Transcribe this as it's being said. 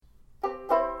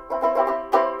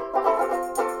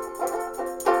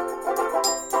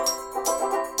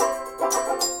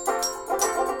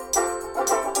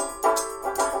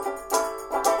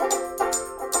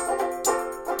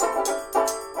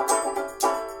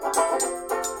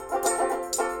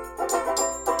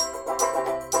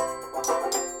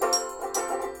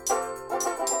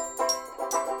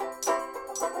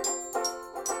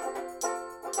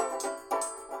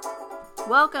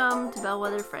Welcome to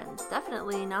Bellwether Friends.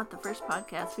 Definitely not the first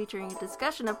podcast featuring a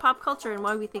discussion of pop culture and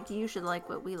why we think you should like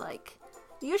what we like.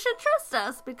 You should trust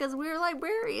us because we're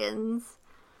librarians.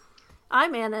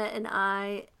 I'm Anna and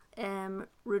I am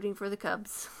rooting for the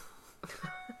Cubs.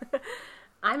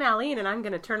 I'm Aline and I'm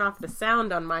going to turn off the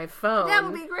sound on my phone. That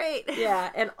would be great.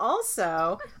 Yeah, and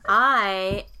also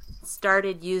I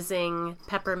started using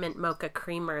peppermint mocha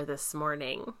creamer this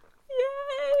morning.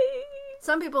 Yay!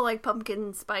 Some people like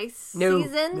pumpkin spice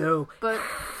season. No. But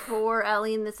for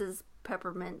Aline, this is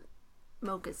peppermint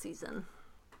mocha season.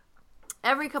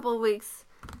 Every couple of weeks,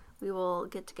 we will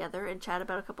get together and chat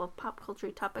about a couple of pop culture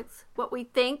topics, what we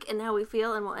think and how we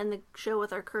feel, and we'll end the show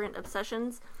with our current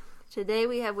obsessions. Today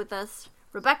we have with us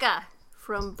Rebecca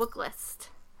from Booklist.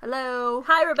 Hello.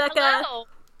 Hi, Rebecca. Hello.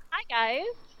 Hi, guys.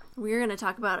 We're going to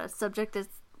talk about a subject that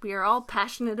we are all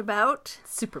passionate about.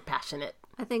 Super passionate.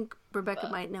 I think Rebecca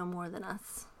might know more than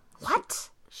us. What?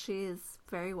 She is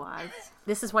very wise.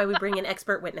 This is why we bring in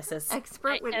expert witnesses.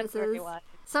 Expert witnesses. Very wise.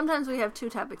 Sometimes we have two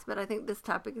topics, but I think this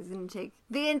topic is going to take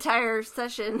the entire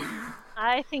session.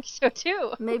 I think so,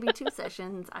 too. Maybe 2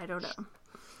 sessions. I don't know.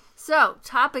 So,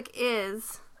 topic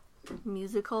is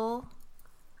musical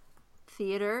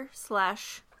theater /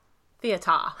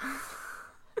 Theater.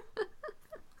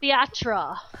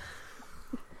 Theatra.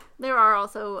 There are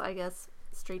also, I guess,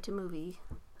 straight-to-movie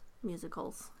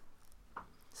musicals.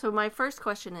 So my first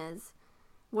question is,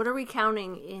 what are we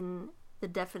counting in the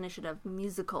definition of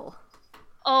musical?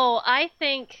 Oh, I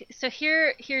think, so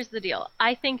here's the deal.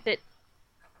 I think that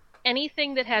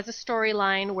anything that has a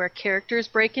storyline where characters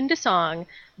break into song,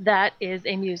 that is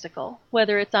a musical.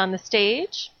 Whether it's on the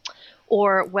stage,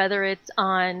 or whether it's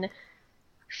on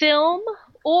film,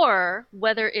 or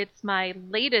whether it's my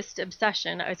latest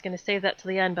obsession. I was going to save that to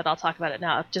the end, but I'll talk about it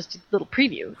now. Just a little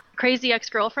preview. Crazy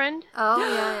Ex-Girlfriend.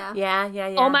 Oh, yeah.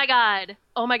 Yeah. Oh my god.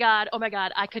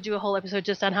 I could do a whole episode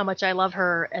just on how much I love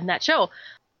her and that show.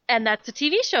 And that's a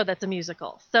TV show that's a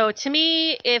musical. So to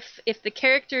me, if the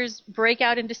characters break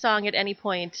out into song at any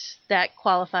point, that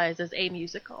qualifies as a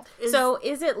musical. So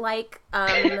is it like,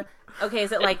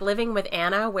 is it like Living with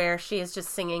Anna where she is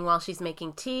just singing while she's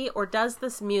making tea, or does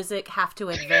this music have to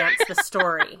advance the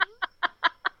story?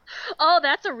 Oh,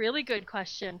 that's a really good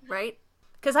question. Right?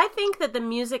 Because I think that the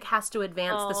music has to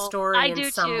advance the story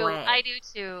in some way. I do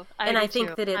too. I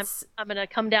think that it's... I'm going to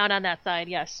come down on that side,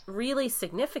 yes. Really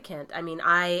significant. I mean,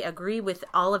 I agree with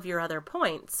all of your other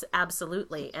points,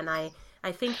 absolutely. And I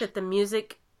think that the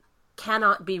music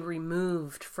cannot be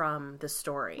removed from the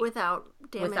story. Without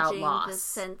damaging loss. the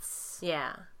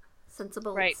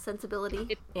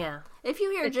sensibility. Yeah. If you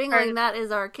hear jingling, that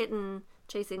is our kitten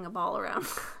chasing a ball around.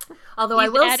 Although I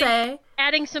will say...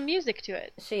 Adding some music to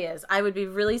it. She is. I would be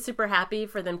really super happy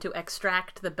for them to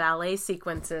extract the ballet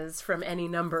sequences from any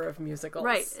number of musicals.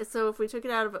 Right. So if we took it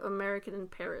out of American in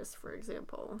Paris, for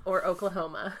example. Or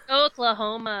Oklahoma.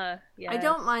 Oklahoma, yes. I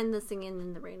don't mind the Singing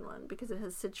in the Rain one because it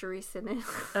has Sid Charisse in it.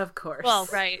 Of course. Well,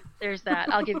 right. There's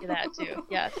that. I'll give you that, too.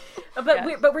 Yes.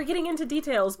 But we're getting into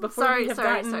details before we have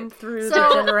gotten through the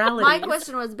So generalities. my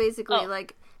question was basically,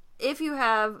 if you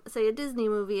have, say, a Disney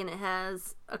movie and it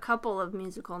has a couple of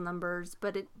musical numbers,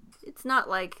 but it's not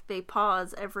like they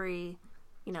pause every,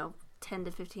 10 to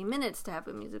 15 minutes to have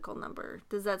a musical number.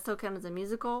 Does that still count as a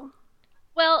musical?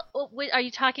 Well, are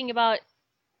you talking about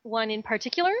one in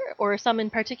particular or some in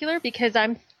particular? Because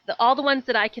all the ones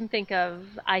that I can think of,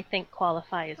 I think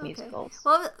qualify as musicals.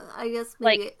 Well, I guess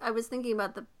maybe I was thinking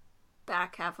about the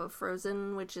back half of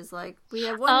Frozen, which is like, we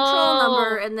have one troll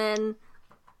number and then...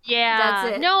 Yeah.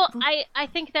 That's it. No, I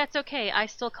think that's okay. I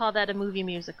still call that a movie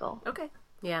musical. Okay.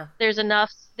 Yeah. There's enough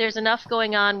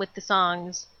going on with the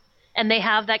songs, and they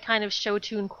have that kind of show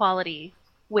tune quality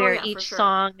where each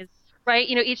song is right.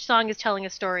 Each song is telling a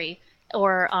story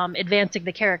or advancing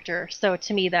the character. So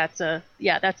to me, that's a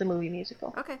movie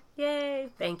musical. Okay. Yay!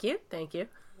 Thank you.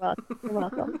 You're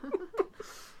welcome.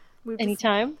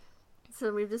 Anytime.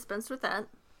 So we've dispensed with that.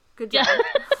 Good job.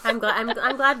 I'm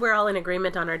glad we're all in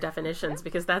agreement on our definitions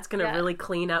because that's going to really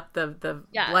clean up the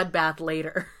bloodbath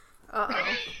later.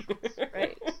 Uh-oh.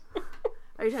 Right.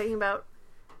 Are you talking about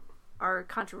our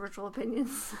controversial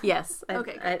opinions? Yes.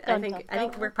 Okay. I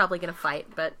think we're probably going to fight,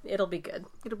 but it'll be good.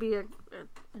 It'll be a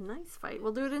nice fight.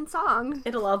 We'll do it in song.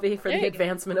 It'll all be for the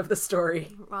advancement of the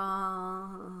story.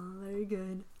 Very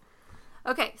good.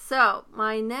 Okay, so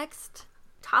my next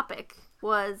topic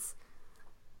was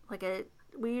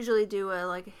we usually do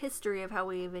a history of how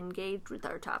we've engaged with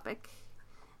our topic.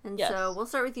 And so we'll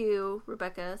start with you,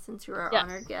 Rebecca, since you're our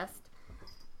honored guest.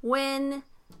 When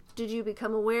did you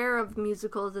become aware of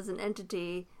musicals as an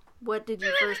entity What did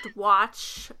you first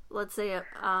watch? Let's say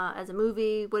as a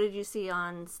movie. What did you see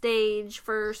on stage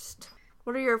first?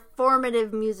 What are your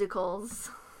formative musicals?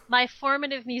 My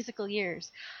formative musical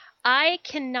years. I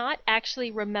cannot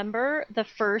actually remember the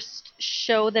first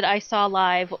show that I saw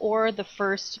live or the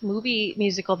first movie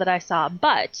musical that I saw,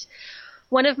 but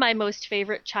one of my most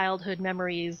favorite childhood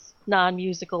memories,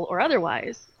 non-musical or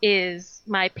otherwise, is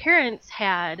my parents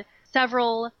had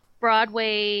several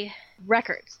Broadway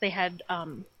records. They had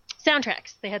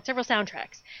soundtracks. They had several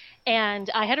soundtracks. And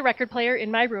I had a record player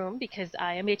in my room because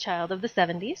I am a child of the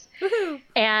 70s. Woohoo.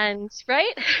 And,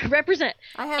 right? Represent.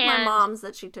 I had my mom's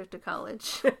that she took to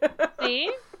college.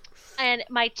 See? And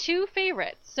my two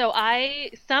favorites. So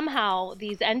somehow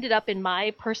these ended up in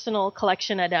my personal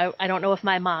collection. I don't know if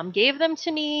my mom gave them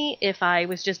to me, if I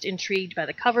was just intrigued by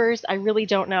the covers. I really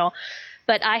don't know.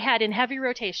 But I had in heavy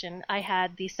rotation, I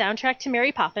had the soundtrack to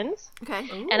Mary Poppins. Okay.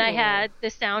 Ooh. And I had the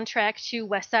soundtrack to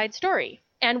West Side Story.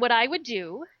 And what I would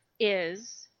do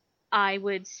is I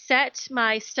would set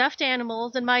my stuffed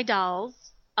animals and my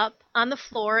dolls up on the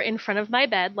floor in front of my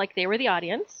bed like they were the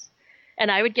audience. And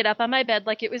I would get up on my bed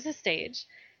like it was a stage.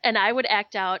 And I would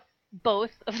act out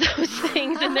both of those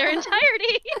things in their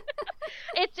entirety.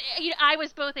 I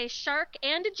was both a shark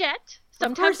and a jet,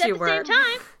 sometimes at the same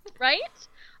time, right?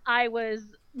 I was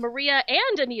Maria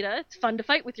and Anita. It's fun to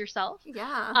fight with yourself.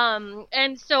 Yeah.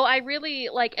 And so I really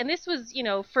and this was,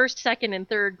 first, second, and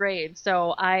third grade.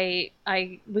 So I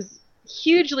was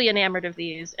hugely enamored of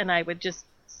these, and I would just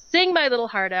sing my little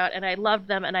heart out, and I loved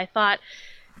them, and I thought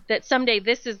that someday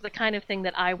this is the kind of thing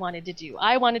that I wanted to do.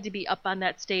 I wanted to be up on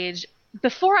that stage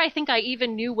before I think I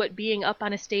even knew what being up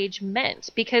on a stage meant,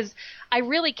 because I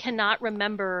really cannot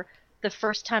remember the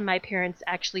first time my parents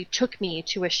actually took me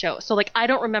to a show. So I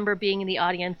don't remember being in the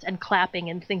audience and clapping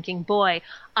and thinking, boy,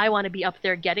 I want to be up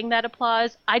there getting that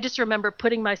applause. I just remember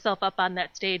putting myself up on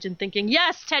that stage and thinking,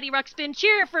 yes, Teddy Ruxpin,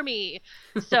 cheer for me.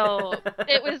 So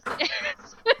it was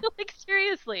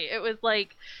seriously, it was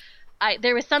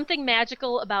there was something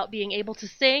magical about being able to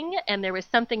sing, and there was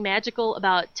something magical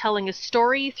about telling a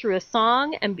story through a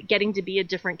song and getting to be a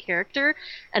different character.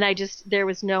 And there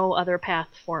was no other path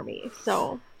for me.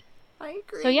 So I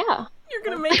agree. So yeah. You're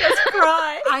going to make us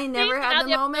cry. I never had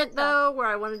the moment, though, where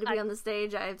I wanted to be on the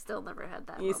stage. I've still never had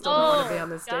that moment. Still don't want to be on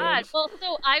the stage. God. Well,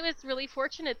 so I was really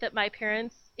fortunate that my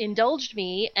parents indulged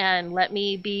me and let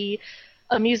me be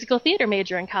a musical theater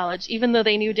major in college, even though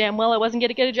they knew damn well I wasn't going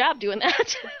to get a job doing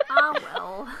that. Ah,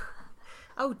 well.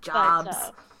 Oh, jobs.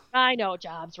 But, I know,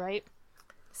 jobs, right?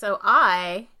 So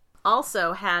I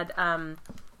also had,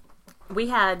 we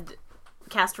had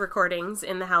cast recordings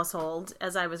in the household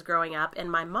as I was growing up, and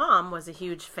my mom was a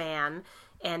huge fan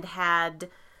and had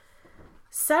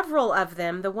several of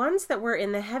them. The ones that were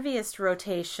in the heaviest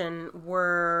rotation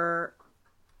were,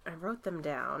 I wrote them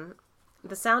down,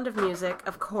 The Sound of Music,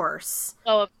 of course.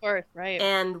 Oh, of course, right.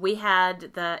 And we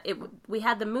had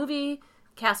the movie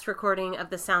cast recording of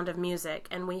The Sound of Music,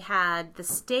 and we had the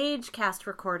stage cast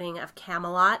recording of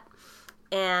Camelot,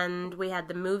 and we had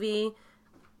the movie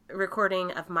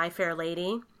recording of My Fair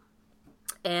Lady,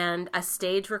 and a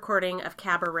stage recording of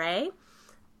Cabaret.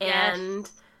 And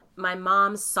my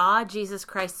mom saw Jesus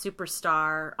Christ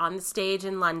Superstar on the stage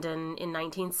in London in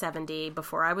 1970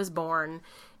 before I was born,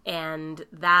 and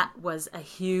that was a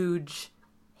huge,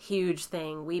 huge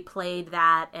thing. We played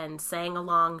that and sang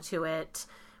along to it.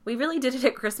 We really did it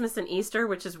at Christmas and Easter,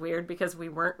 which is weird because we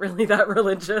weren't really that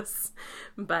religious.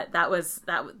 But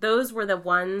those were the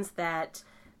ones that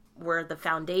were the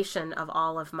foundation of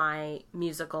all of my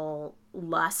musical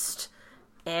lust.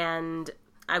 And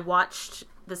I watched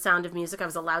The Sound of Music. I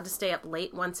was allowed to stay up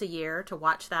late once a year to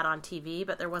watch that on TV,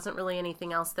 but there wasn't really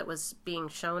anything else that was being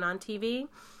shown on TV.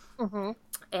 Mm-hmm.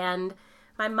 And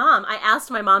I asked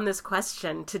my mom this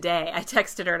question today. I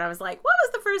texted her and I was like, what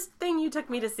was the first thing you took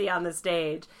me to see on the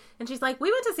stage? And she's like,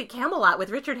 we went to see Camelot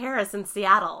with Richard Harris in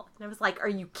Seattle. And I was like, are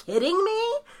you kidding me?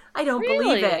 I don't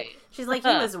believe it. She's like,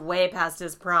 he was way past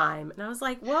his prime. And I was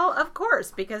like, well, of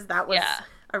course, because that was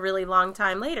a really long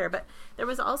time later. But there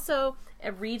was also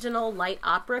a regional light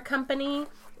opera company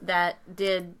that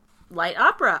did light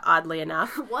opera, oddly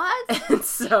enough. What? And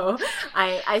so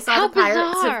I saw How the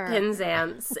Pirates bizarre. of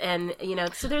Penzance, and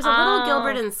so there's a little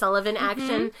Gilbert and Sullivan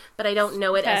action, but I don't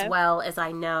know it as well as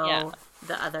I know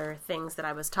the other things that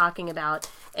I was talking about.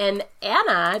 And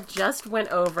Anna just went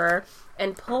over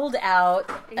and pulled out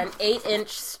an 8-inch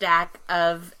stack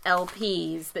of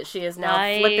LPs that she is now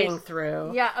flipping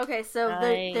through. Yeah, okay, so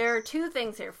there are two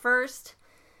things here. First,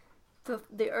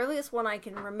 the earliest one I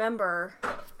can remember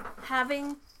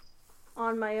having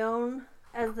on my own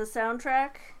as the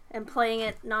soundtrack and playing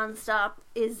it nonstop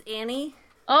is Annie.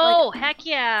 Oh, heck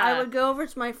yeah. I would go over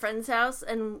to my friend's house,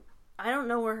 and I don't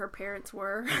know where her parents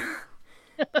were.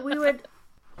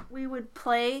 we would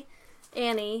play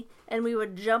Annie, and we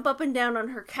would jump up and down on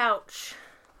her couch,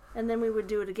 and then we would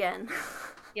do it again.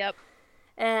 Yep.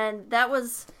 And that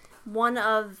was one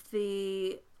of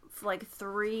the,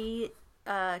 3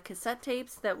 cassette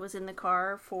tapes that was in the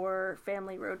car for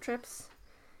family road trips.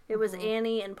 It was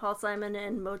Annie and Paul Simon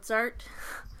and Mozart.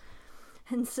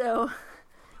 And so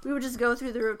we would just go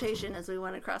through the rotation as we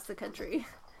went across the country.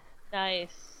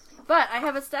 Nice. But I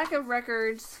have a stack of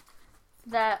records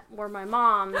that were my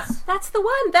mom's. That's the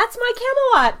one. That's my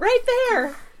Camelot right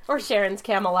there. Or Sharon's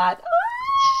Camelot.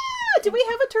 Ah, do we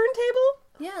have a turntable?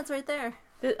 Yeah, it's right there.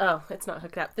 Oh, it's not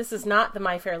hooked up. This is not the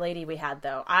My Fair Lady we had,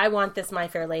 though. I want this My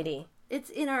Fair Lady. It's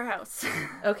in our house.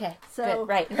 Okay, So-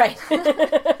 good. Right.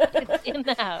 It's in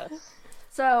the house.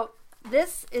 So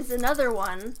this is another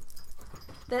one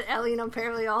that Eileen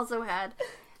apparently also had.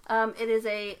 It is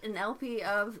an LP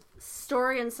of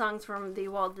story and songs from the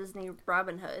Walt Disney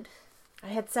Robin Hood. I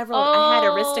had several. I had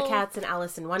Aristocats and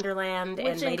Alice in Wonderland and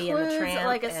Which Lady and the includes Tramp.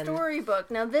 like a and...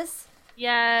 storybook. Now this,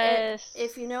 Yes.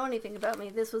 if you know anything about me,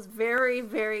 this was very,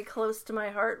 very close to my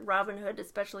heart, Robin Hood,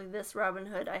 especially this Robin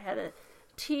Hood. I had a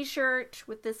t-shirt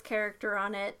with this character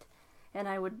on it, and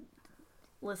I would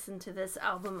listen to this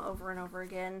album over and over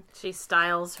again. She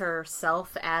styles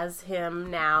herself as him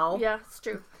now. Yeah, it's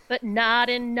true. But not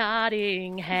in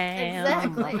Nottingham.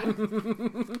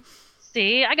 Exactly.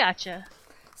 See, I gotcha.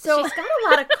 So She's got a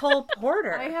lot of Cole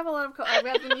Porter. I have a lot of. I've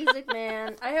got The Music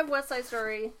Man. I have West Side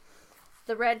Story,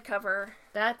 the red cover.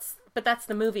 That's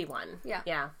the movie one. Yeah.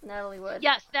 Yeah. Natalie Wood.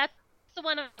 Yes, that's the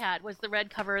one I had, was the red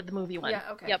cover of the movie one. Yeah.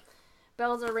 Okay. Yep.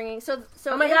 Bells are ringing. So.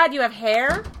 Oh my God, you have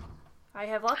hair? I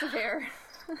have lots of hair.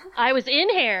 I was in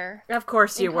hair. Of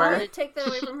course you I'm were. going to take that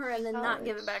away from her and then not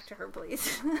give it back to her,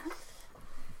 please.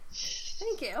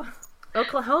 Thank you.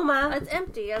 Oklahoma. It's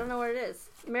empty. I don't know what it is.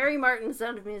 Mary Martin's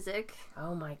Sound of Music.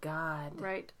 Oh my God.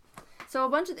 Right. So a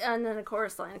bunch of, and then a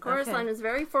chorus line. A chorus Okay. line was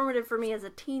very formative for me as a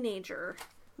teenager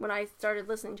when I started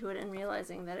listening to it and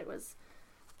realizing that it was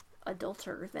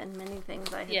adulter than many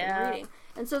things I had been reading.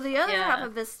 And so the other half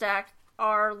of this stack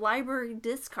are library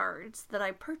discards that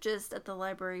I purchased at the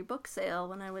library book sale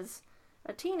when I was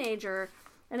a teenager.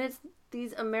 And it's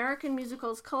these American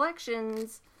musicals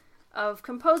collections of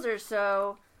composers.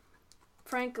 So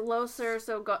Frank Loesser,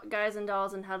 so Guys and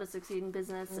Dolls and How to Succeed in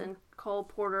Business, and Cole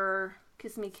Porter,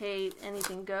 Kiss Me Kate,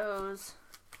 Anything Goes.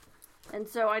 And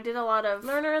so I did a lot of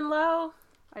Lerner and Lowe.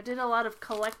 I did a lot of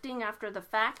collecting after the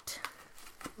fact.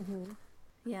 Mm-hmm.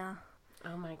 Yeah.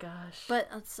 Oh my gosh. But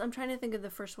I'm trying to think of the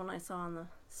first one I saw on the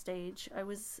stage. I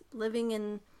was living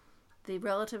in the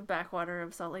relative backwater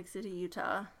of Salt Lake City,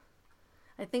 Utah.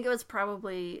 I think it was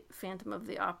probably Phantom of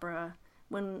the Opera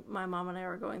when my mom and I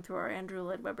were going through our Andrew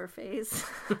Lloyd Webber phase.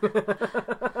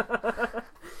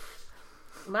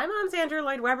 My mom's Andrew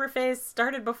Lloyd Webber phase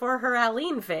started before her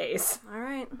Aline phase. All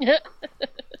right.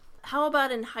 How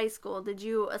about in high school? Did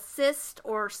you assist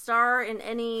or star in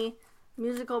any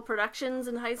musical productions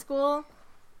in high school?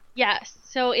 Yes.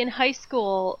 So in high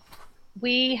school,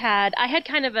 I had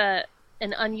kind of an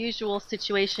unusual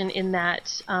situation in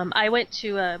that I went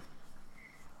to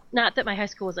not that my high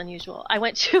school was unusual. I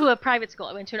went to a private school.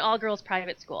 I went to an all-girls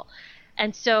private school.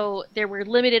 And so there were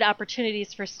limited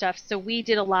opportunities for stuff. So we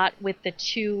did a lot with the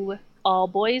 2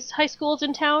 all-boys high schools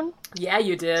in town. Yeah,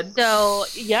 you did. So,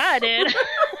 yeah, I did.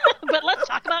 But let's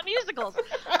talk about musicals.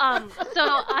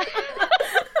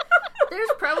 There's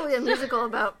probably a musical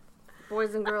about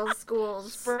boys and girls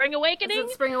schools. Spring Awakening? Is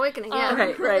it Spring Awakening? Yeah.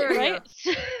 Right. There you go. Right?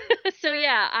 So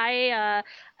yeah, I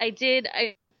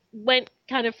went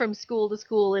kind of from school to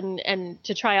school and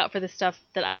to try out for the stuff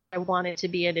that I wanted to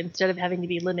be in instead of having to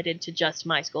be limited to just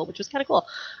my school, which was kind of cool.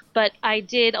 But I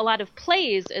did a lot of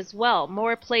plays as well,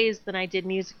 more plays than I did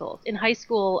musicals. In high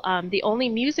school, the only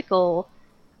musical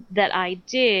that I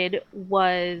did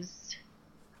was,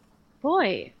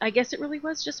 boy, I guess it really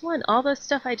was just one. All the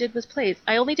stuff I did was plays.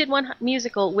 I only did one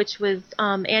musical, which was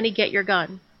Annie, Get Your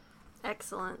Gun.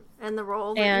 Excellent. And the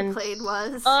role that you played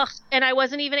was? And I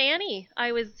wasn't even Annie.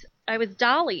 I was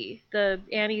Dolly, the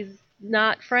Annie's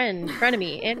not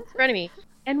frenemy, Annie's frenemy.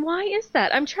 And why is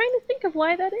that? I'm trying to think of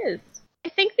why that is. I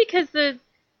think because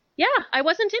I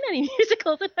wasn't in any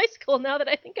musicals in high school now that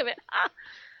I think of it.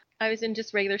 I was in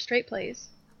just regular straight plays.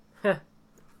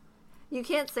 You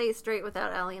can't say straight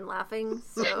without Eileen laughing,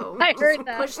 so I heard just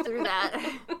that. push through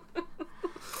that.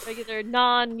 Regular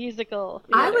non-musical.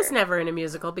 I theater. was never in a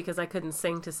musical because I couldn't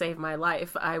sing to save my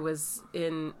life. I was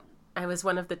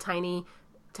one of the tiny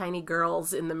tiny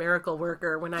girls in The Miracle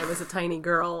Worker when I was a tiny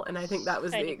girl, and I think that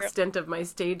was the extent of my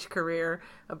stage career,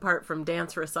 apart from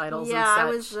dance recitals and such. I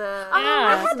was.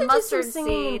 I had to do some mustard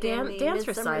singing seed and in the dance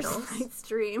Midsummer recitals. Night's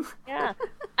Dream. Yeah.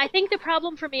 I think the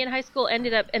problem for me in high school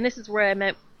ended up, and this is where I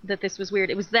meant that this was weird,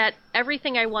 it was that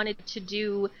everything I wanted to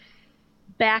do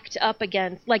backed up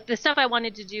against, like the stuff I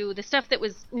wanted to do, the stuff that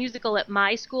was musical at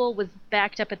my school was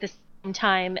backed up at the same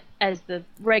time as the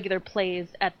regular plays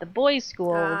at the boys'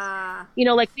 schools. You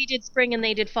know, like we did spring and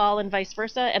they did fall and vice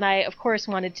versa, and I, of course,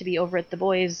 wanted to be over at the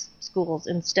boys' schools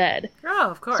instead.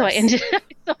 Oh, of course. So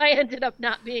I ended up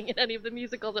not being in any of the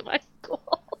musicals at my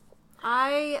school.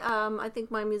 I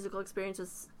think my musical experience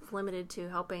was limited to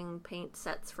helping paint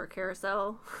sets for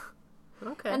Carousel.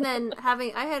 Okay. And then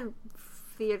I had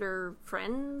theater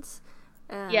friends,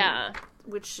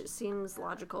 which seems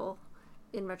logical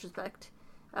in retrospect.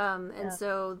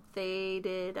 So they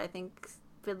did, I think,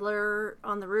 Fiddler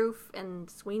on the Roof and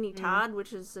Sweeney Todd,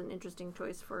 which is an interesting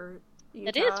choice for Utah.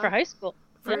 It is for high school.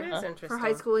 It is interesting. For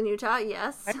high school in Utah,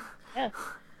 yes. Yeah.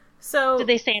 So did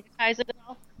they sanitize it at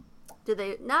all? Did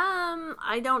they?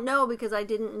 I don't know because I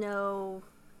didn't know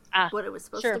what it was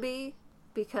supposed to be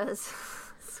because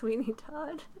Sweeney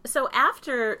Todd. So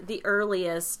after the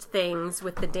earliest things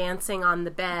with the dancing on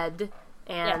the bed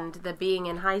and the being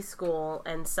in high school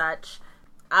and such,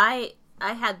 I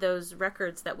had those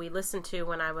records that we listened to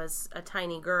when I was a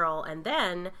tiny girl, and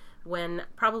then when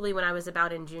I was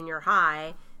about in junior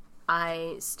high,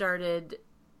 I started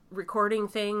recording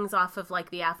things off of like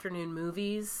the afternoon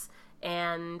movies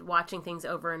and watching things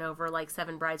over and over, like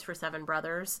Seven Brides for Seven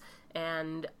Brothers.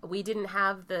 And we didn't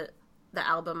have the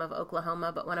album of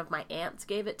Oklahoma, but one of my aunts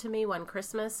gave it to me one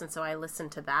Christmas, and so I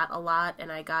listened to that a lot,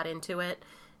 and I got into it,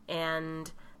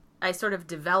 and I sort of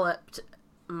developed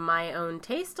my own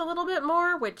taste a little bit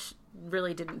more, which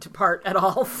really didn't depart at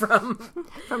all from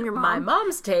your mom. My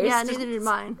mom's taste. Yeah, neither did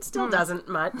mine. Still doesn't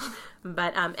much.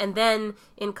 But and then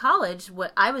in college,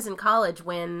 I was in college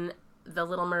when The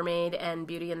Little Mermaid and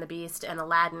Beauty and the Beast and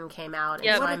Aladdin came out. And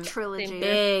Yeah, so what I'm a trilogy. a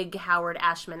big Howard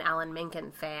Ashman, Alan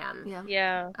Menken fan.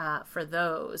 Yeah. For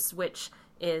those, which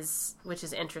is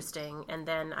interesting. And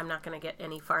then I'm not going to get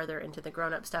any farther into the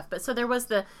grown-up stuff. But so there was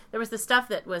the stuff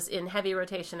that was in heavy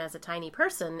rotation as a tiny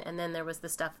person, and then there was the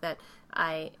stuff that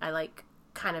I like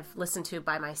kind of listened to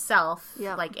by myself.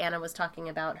 Yeah. Like Anna was talking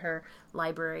about her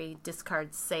library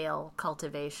discard sale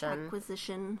cultivation.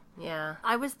 Acquisition. Yeah.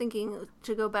 I was thinking,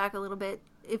 to go back a little bit,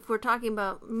 if we're talking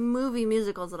about movie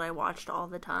musicals that I watched all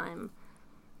the time,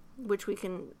 which we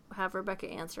can have Rebecca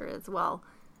answer as well.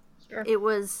 Sure. It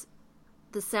was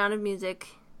The Sound of Music,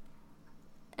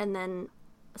 and then,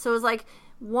 so it was like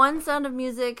 1 Sound of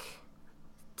Music,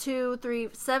 2, 3,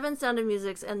 7 Sound of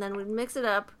Musics, and then we'd mix it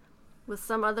up with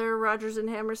some other Rodgers and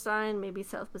Hammerstein, maybe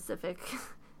South Pacific,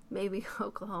 maybe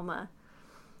Oklahoma.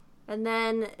 And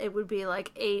then it would be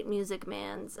like 8 Music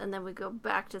Mans, and then we'd go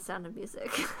back to Sound of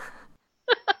Music.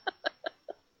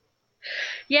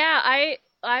 Yeah,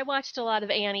 I watched a lot of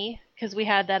Annie because we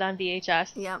had that on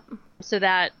VHS. Yep. So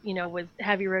that, was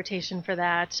heavy rotation for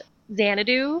that.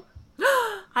 Xanadu.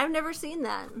 I've never seen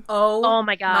that. Oh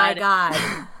my God. My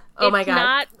God. Oh my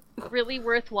God. It's not really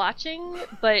worth watching,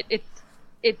 but it's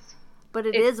But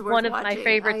it is worth one of watching. my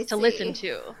favorites to listen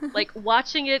to. Like,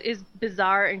 watching it is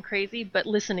bizarre and crazy, but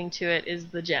listening to it is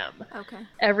the gem. Okay.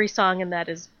 Every song in that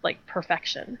is, like,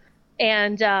 perfection.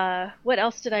 And what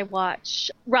else did I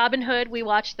watch? Robin Hood, we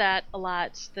watched that a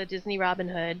lot. The Disney Robin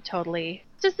Hood, totally.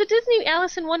 Does the Disney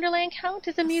Alice in Wonderland count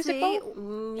as a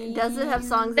musical? See, does it have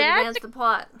songs that advance the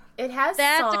plot? It has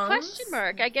That's songs. a question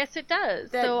mark. I guess it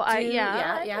does.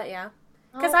 Yeah.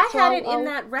 Because I had it in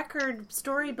that record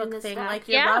storybook thing, like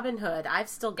your Robin Hood. I've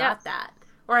still got that.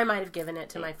 Or I might have given it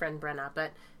to my friend Brenna,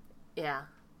 but yeah.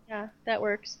 Yeah, that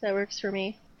works. That works for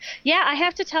me. Yeah, I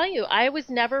have to tell you, I was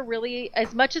never really,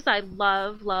 as much as I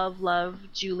love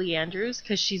Julie Andrews,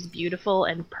 because she's beautiful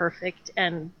and perfect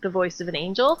and the voice of an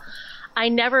angel, I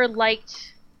never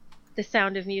liked The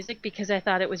Sound of Music because I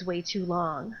thought it was way too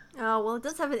long. Oh, well, it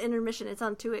does have an intermission. It's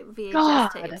on 2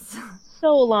 VHS tapes.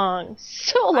 So long.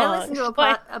 I listened to a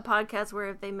podcast where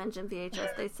if they mention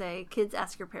VHS, they say, kids,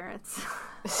 ask your parents.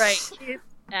 Right. Kids,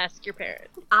 ask your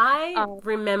parents. I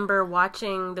remember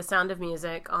watching The Sound of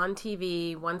Music on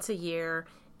TV once a year,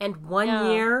 and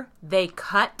one year they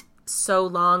cut So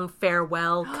Long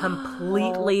Farewell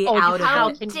completely out of it.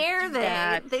 How dare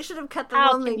they? They should have cut The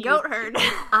Lonely Goat Herd.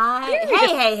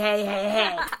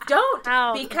 Hey.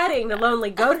 Don't be cutting The Lonely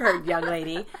Goat Herd, young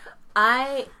lady.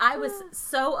 I was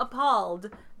so appalled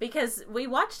because we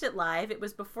watched it live. It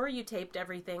was before you taped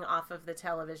everything off of the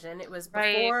television. It was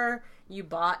before you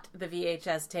bought the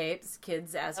VHS tapes.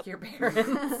 Kids, ask your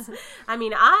parents. I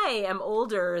mean, I am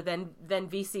older than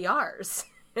VCRs.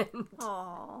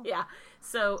 Aww. Yeah.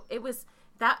 So it was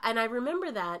that, and I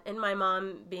remember that, and my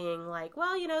mom being like,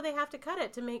 well, they have to cut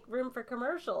it to make room for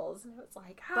commercials. And it was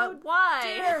like, how why?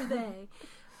 dare they?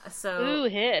 So Ooh,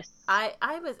 hiss. I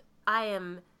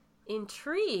am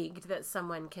intrigued that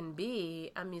someone can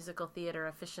be a musical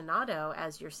theater aficionado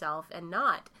as yourself and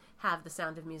not have the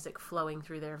Sound of Music flowing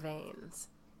through their veins.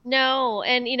 No,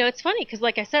 and it's funny because,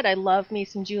 like I said, I love me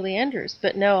some Julie Andrews,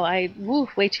 but no,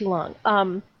 way too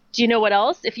long. Do you know what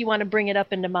else, if you want to bring it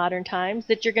up into modern times,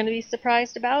 that you're going to be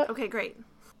surprised about? Okay, great.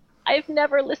 I've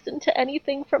never listened to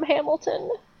anything from Hamilton.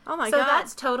 Oh my God. God. So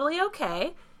that's totally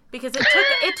okay, because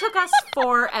it took us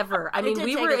forever. I mean,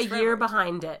 we were a year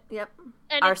behind it. Yep.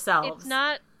 And ourselves.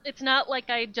 It's not like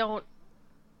I don't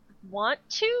want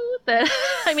to.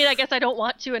 I mean, I guess I don't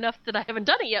want to enough that I haven't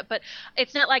done it yet, but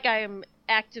it's not like I'm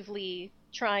actively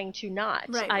trying to not.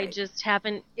 Right. I just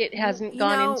haven't. It hasn't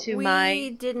gone into my. We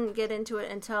didn't get into it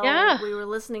until we were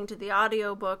listening to the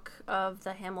audiobook of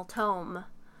the Hamiltome,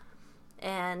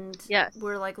 and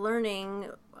we're like learning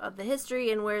of the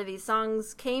history and where these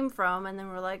songs came from, and then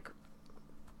we're like,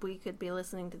 we could be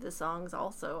listening to the songs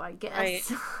also, I guess.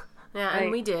 Right. Yeah,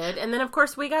 and we did. And then, of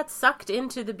course, we got sucked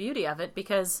into the beauty of it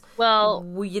because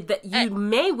you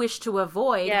may wish to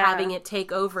avoid having it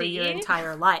take over your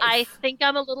entire life. I think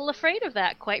I'm a little afraid of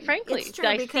that, quite frankly. It's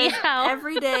true, because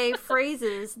everyday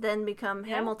phrases then become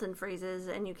Hamilton phrases,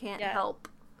 and you can't help.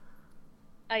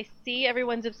 I see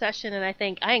everyone's obsession, and I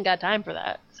think, I ain't got time for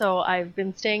that. So I've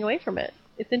been staying away from it.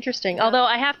 It's interesting. Yeah. Although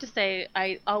I have to say,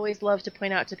 I always love to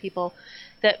point out to people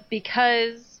that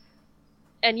because...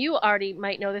 and you already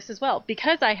might know this as well,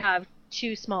 because I have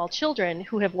two small children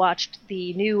who have watched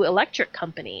the new Electric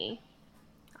Company,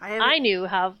 I knew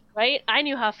how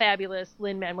fabulous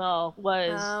Lin-Manuel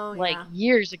was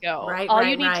years ago. All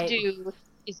you need to do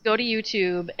is go to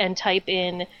YouTube and type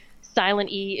in Silent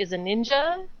E is a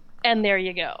Ninja, and there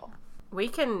you go. We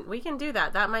can do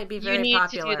that. That might be very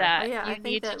popular. You need to do that. Yeah, I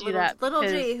think that little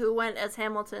G, who went as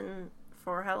Hamilton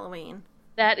for Halloween.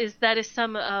 That is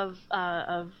some of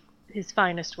his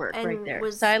finest work right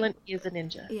there. Silent E is a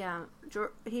Ninja. Yeah,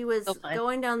 he was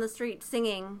going down the street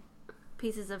singing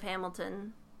pieces of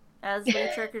Hamilton as we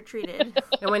trick-or-treated.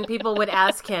 And when people would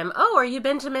ask him, oh, are you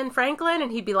Benjamin Franklin?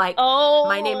 And he'd be like, oh,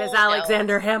 my name is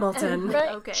Alexander Hamilton.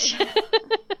 Okay.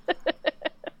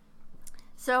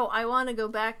 So I want to go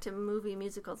back to movie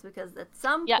musicals because at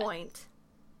some point,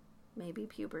 maybe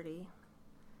puberty,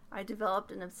 I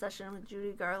developed an obsession with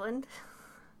Judy Garland.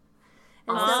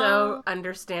 And also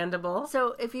understandable.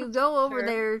 So if you go over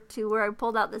there to where I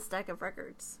pulled out this stack of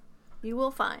records, you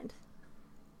will find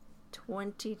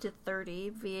 20 to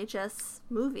 30 VHS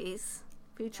movies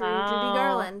featuring Judy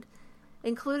Garland,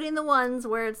 including the ones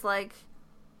where it's like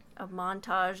a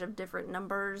montage of different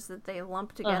numbers that they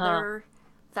lump together.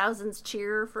 Thousands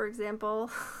Cheer, for example,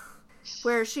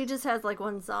 where she just has like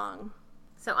one song.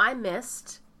 So I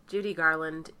missed Judy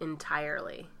Garland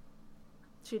entirely.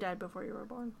 She died before you were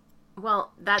born.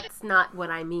 Well, that's not what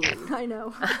I mean. I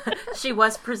know. She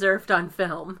was preserved on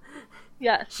film.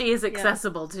 Yeah. She is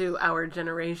accessible to our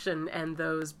generation and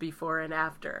those before and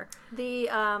after. The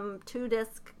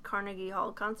 2-disc Carnegie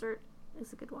Hall concert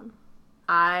is a good one.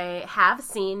 I have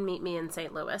seen Meet Me in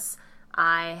St. Louis.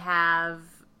 I have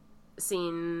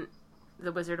seen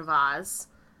The Wizard of Oz.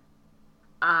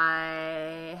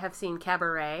 I have seen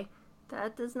Cabaret.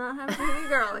 That does not have Judy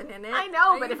Garland in it. I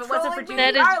know, but if it wasn't for Judy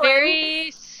Garland... That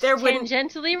is very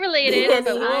tangentially related,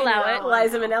 but we'll allow it.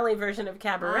 Liza Minnelli version of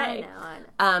Cabaret. I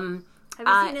know. Have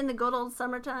you seen In the Good Old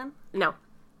Summertime? No.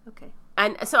 Okay.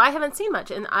 And so I haven't seen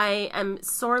much, and I am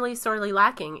sorely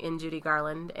lacking in Judy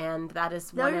Garland, and that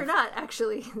is No, you're not,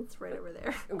 actually. It's right over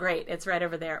there. Great, it's right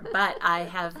over there. But I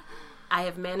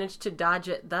have managed to dodge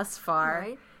it thus far. All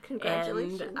right.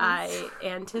 Congratulations. And I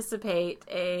anticipate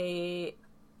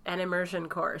an immersion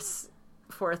course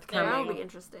forthcoming. That'll be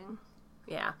interesting.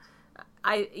 Yeah.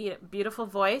 Beautiful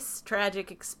voice,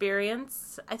 tragic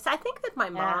experience. I think that my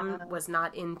mom was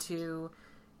not into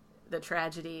the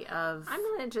tragedy of... I'm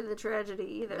not into the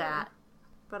tragedy either. That.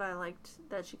 But I liked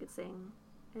that she could sing.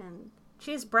 And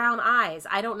she has brown eyes.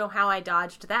 I don't know how I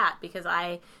dodged that because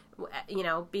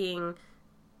being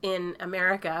in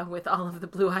America with all of the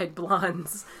blue-eyed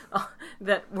blondes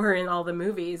that were in all the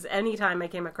movies, anytime I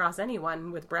came across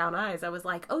anyone with brown eyes, I was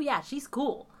like, oh yeah, she's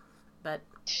cool. But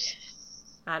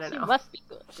I don't know. She must be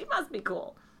cool. She must be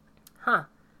cool. Huh.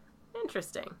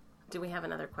 Interesting. Do we have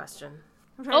another question?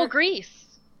 Oh, Grease.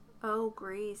 Oh,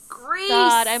 Grease. Grease.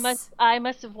 God, I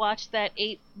must have watched that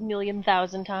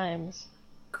 8,000,000 times.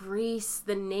 Grease.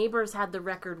 The Neighbors had the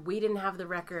record. We didn't have the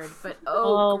record, but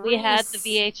We had the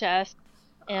Grease. VHS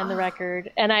and the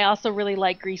record, and I also really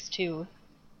like Grease too.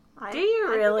 Do you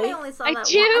really? I think I only saw I that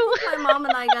do. I think my mom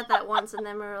and I got that once, and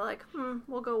then we were like,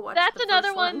 we'll go watch That's the another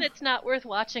first one that's not worth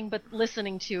watching, but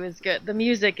listening to is good. The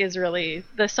music is really,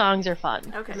 the songs are fun.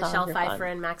 Okay. The songs Michelle are Pfeiffer fun.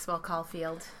 and Maxwell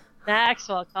Caulfield.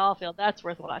 Maxwell Caulfield, that's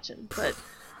worth watching. But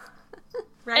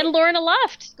Right? and Lorna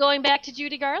Luft, going back to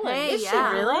Judy Garland. Hey, Is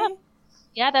yeah. she really?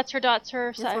 Yeah, that's her It's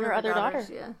one of her other daughters,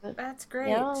 daughter. Yeah. That's great.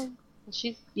 Yeah,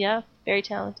 she's very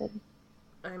talented.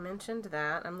 I mentioned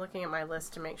that. I'm looking at my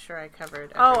list to make sure I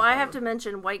covered Oh, I everything. have to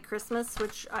mention White Christmas,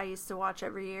 which I used to watch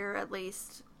every year at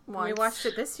least once. We watched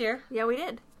it this year. Yeah, we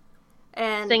did.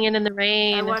 And Singing in the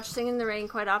Rain. I watched Singing in the Rain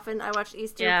quite often. I watched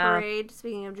Easter Yeah. Parade.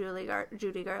 Speaking of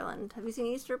Judy Garland, have you seen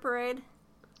Easter Parade?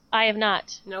 I have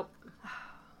not. Nope.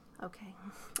 Okay.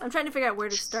 I'm trying to figure out where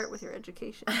to start with your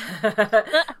education.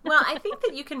 Well, I think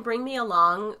that you can bring me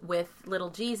along with Little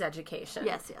G's education.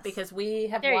 Yes. Because we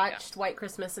have There you watched White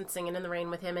Christmas and Singing in the Rain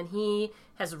with him, and he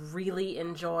has really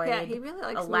enjoyed Yeah, he really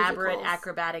likes elaborate musicals.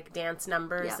 acrobatic dance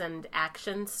numbers Yeah. and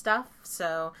action stuff.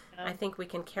 So I think we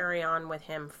can carry on with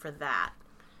him for that.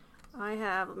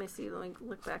 let me see, let me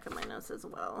look back at my notes as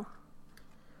well.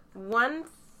 One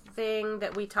thing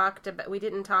that we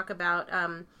didn't talk about,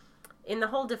 in the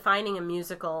whole defining a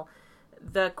musical,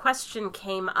 the question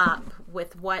came up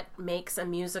with what makes a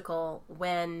musical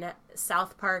when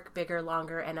South Park, Bigger,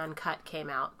 Longer, and Uncut came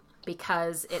out.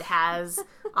 Because it has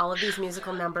all of these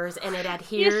musical numbers and it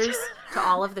adheres to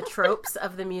all of the tropes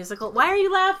of the musical. Why are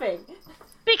you laughing?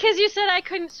 Because you said I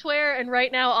couldn't swear, and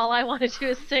right now all I want to do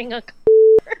is sing a.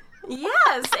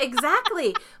 Yes,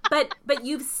 exactly. But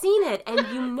you've seen it and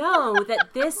you know that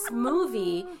this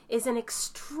movie is an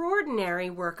extraordinary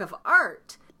work of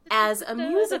art as a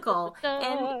musical,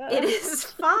 and it is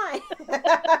fine.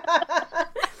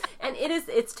 And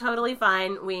it's totally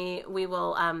fine. We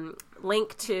will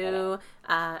link to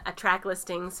a track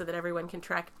listing so that everyone can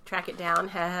track it down.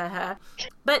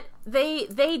 But they're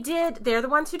the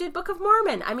ones who did Book of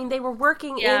Mormon. I mean, they were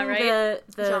working in right.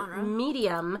 the Genre.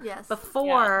 medium Yes.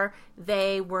 before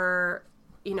they were,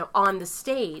 on the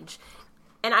stage.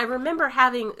 And I remember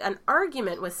having an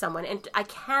argument with someone, and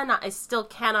I still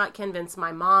cannot convince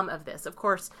my mom of this. Of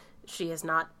course, she is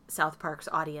not South Park's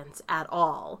audience at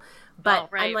all.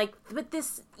 But right. I'm like, but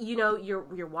this,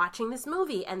 you're watching this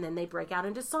movie, and then they break out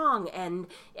into song, and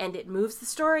it moves the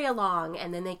story along,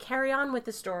 and then they carry on with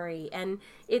the story, and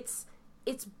it's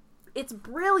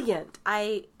brilliant.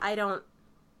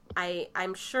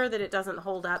 I'm sure that it doesn't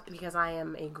hold up because I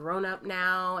am a grown-up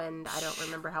now, and I don't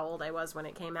remember how old I was when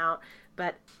it came out,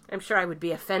 but I'm sure I would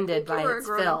be offended by You were its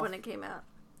grown up filth. when it came out,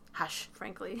 Hush.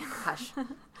 frankly. Hush.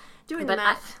 Doing the But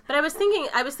math. I was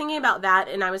thinking about that,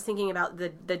 and I was thinking about the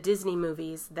Disney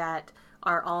movies that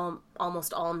are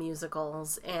almost all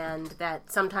musicals, and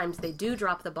that sometimes they do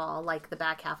drop the ball, like the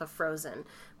back half of Frozen,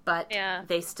 but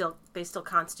they still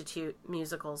constitute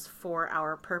musicals for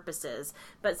our purposes.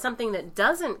 But something that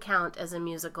doesn't count as a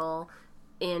musical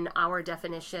in our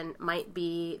definition might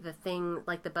be the thing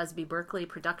like the Busby Berkeley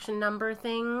production number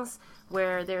things,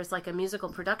 where there's like a musical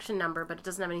production number, but it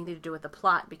doesn't have anything to do with the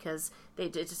plot because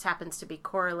it just happens to be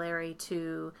corollary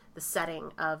to the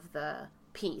setting of the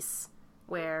piece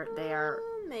where they are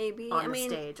Maybe. on the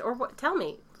stage. Or what? Tell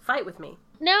me, fight with me.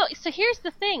 No, so here's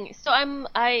the thing. So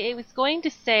I was going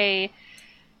to say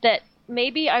that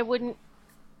maybe I wouldn't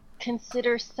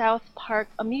consider South Park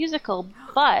a musical,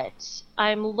 but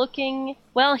I'm looking.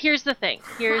 Well, here's the thing.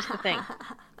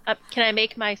 Can I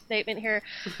make my statement here?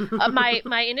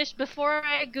 My initial, before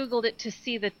I Googled it to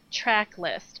see the track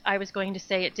list, I was going to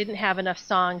say it didn't have enough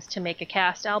songs to make a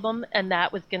cast album, and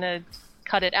that was going to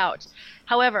cut it out.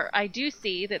 However, I do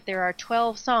see that there are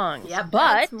 12 songs. Yep,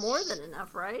 but That's more than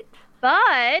enough, right?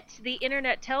 But the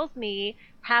internet tells me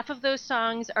half of those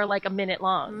songs are like a minute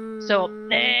long. So,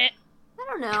 I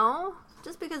don't know.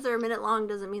 Just because they're a minute long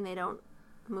doesn't mean they don't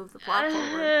move the plot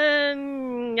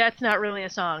forward. that's not really a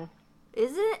song.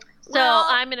 Is it? So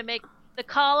I'm going to make the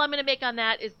call I'm going to make on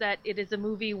that is that it is a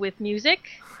movie with music.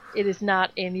 It is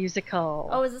not a musical.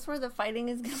 Oh, is this where the fighting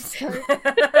is going to start?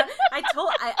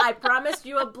 I promised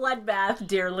you a bloodbath,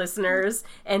 dear listeners,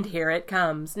 and here it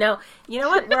comes. Now, you know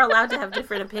what? We're allowed to have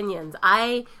different opinions.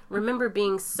 I remember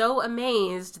being so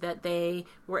amazed that they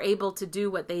were able to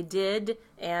do what they did,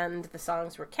 and the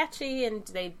songs were catchy, and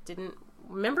they didn't...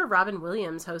 Remember Robin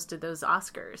Williams hosted those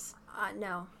Oscars?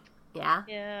 No. Yeah?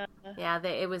 Yeah. Yeah,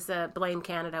 it was, Blame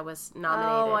Canada was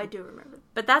nominated. Oh, I do remember.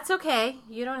 But that's okay.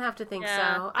 You don't have to think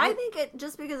Yeah. so. I think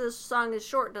just because a song is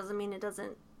short doesn't mean it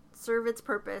doesn't serve its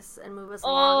purpose and move us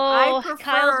along. Oh, I prefer...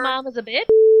 Kyle's mom is a bitch.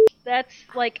 That's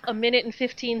like a minute and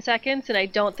 15 seconds, and I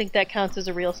don't think that counts as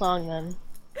a real song then.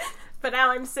 But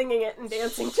now I'm singing it and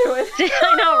dancing to it.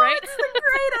 I know, right? It's the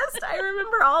greatest. I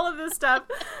remember all of this stuff.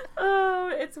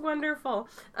 Oh, it's wonderful.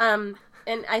 And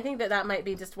I think that might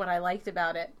be just what I liked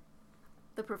about it.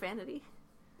 The profanity.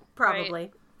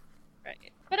 Probably. Right.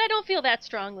 But I don't feel that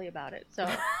strongly about it. So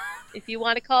if you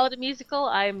want to call it a musical,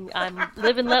 I'm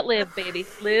live and let live, baby.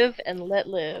 Live and let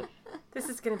live. This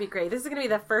is going to be great. This is going to be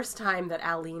the first time that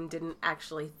Aline didn't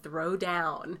actually throw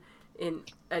down in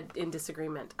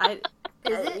disagreement. I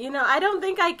don't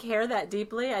think I care that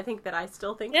deeply. I think that I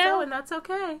still think so, and that's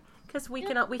okay because we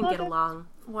can get along.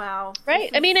 Wow. Right.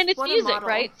 I mean, and it's What a music, model.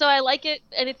 right? So I like it,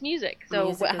 and it's music. So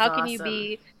Music is how can you awesome.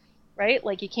 be, right?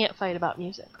 Like you can't fight about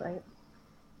music, right?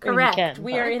 Correct. Or you can,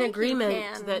 We but- are in think you agreement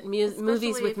can, that movies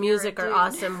especially with if you're music a are dude.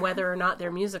 awesome, whether or not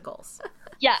they're musicals.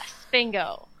 Yes,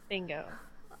 bingo.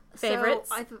 Favorites?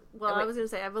 So, I was going to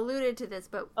say, I've alluded to this,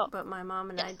 but my mom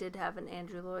and I Yes. did have an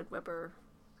Andrew Lloyd Webber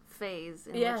phase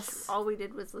in Yes. which all we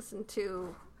did was listen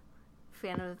to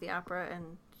Phantom of the Opera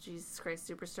and Jesus Christ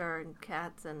Superstar and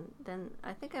Cats, and then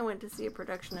I think I went to see a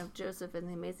production of Joseph and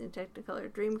the Amazing Technicolor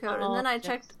Dreamcoat, and then I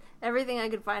checked everything I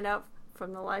could find out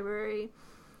from the library,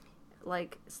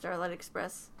 like Starlight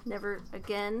Express, never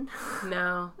again.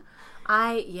 No.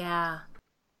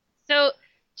 So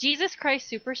Jesus Christ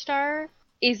Superstar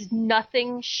is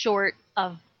nothing short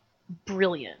of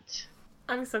brilliant.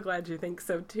 I'm so glad you think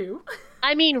so too.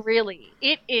 I mean, really,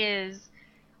 it is.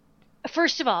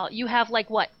 First of all, you have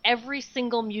every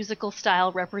single musical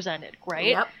style represented, right?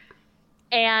 Yep.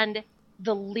 And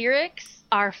the lyrics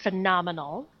are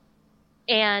phenomenal,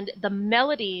 and the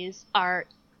melodies are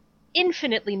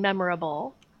infinitely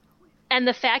memorable. And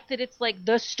the fact that it's like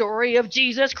the story of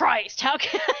Jesus Christ, how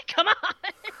can come on?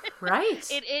 Right.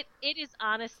 It is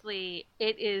honestly,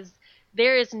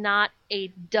 there is not a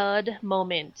dud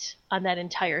moment on that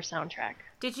entire soundtrack.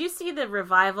 Did you see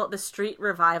the street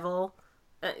revival?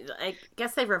 I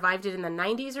guess they revived it in the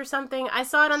 90s or something. I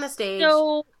saw it on the stage.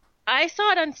 So I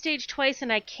saw it on stage twice,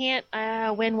 and I can't.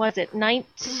 When was it?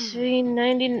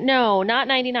 1990? No, not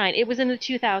 99. It was in the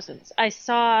 2000s. I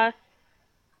saw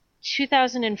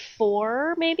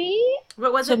 2004, maybe.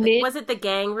 But was it the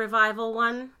gang revival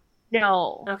one?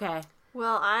 No. Okay.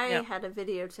 Well, I Yeah. had a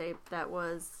videotape that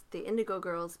was the Indigo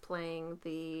Girls playing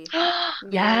the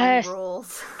Yes.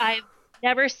 roles. I've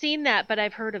never seen that, but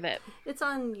I've heard of it. It's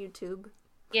on YouTube.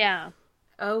 Yeah.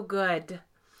 Oh, good.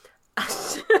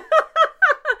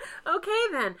 Okay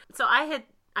then. So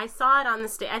I saw it on the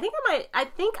stage. I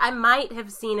think I might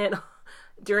have seen it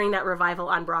during that revival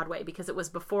on Broadway because it was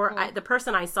before the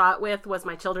person I saw it with was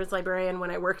my children's librarian when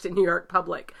I worked at New York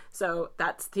Public. So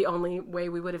that's the only way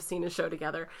we would have seen a show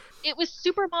together. It was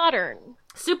super modern,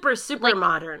 Super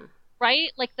modern.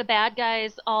 right? Like the bad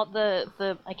guys, all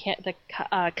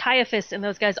Caiaphas and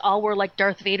those guys all wore like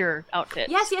Darth Vader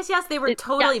outfits. Yes. They were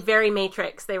totally yes. very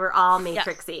Matrix. They were all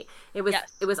Matrixy. It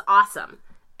was awesome.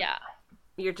 Yeah.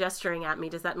 You're gesturing at me.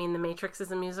 Does that mean The Matrix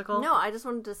is a musical? No, I just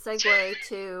wanted to segue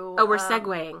to... Oh, we're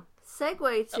segueing.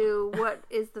 Segue to what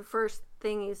is the first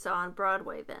thing you saw on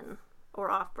Broadway then?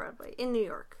 Or off-Broadway? In New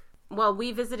York. Well,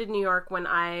 we visited New York when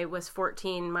I was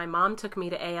 14. My mom took me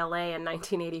to ALA in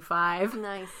 1985.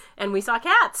 Nice. And we saw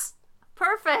Cats.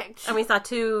 Perfect! And we saw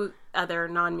 2 other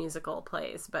non-musical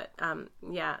plays. But,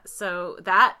 so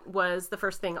that was the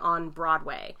first thing on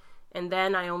Broadway. And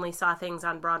then I only saw things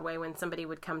on Broadway when somebody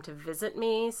would come to visit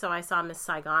me. So I saw Miss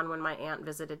Saigon when my aunt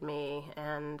visited me.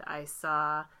 And I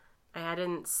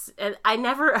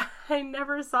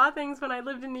never saw things when I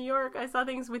lived in New York. I saw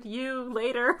things with you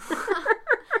later.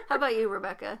 How about you,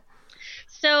 Rebecca?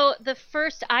 So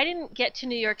I didn't get to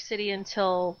New York City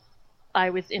until I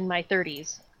was in my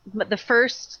 30s. But the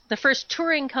first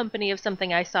touring company of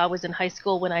something I saw was in high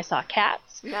school when I saw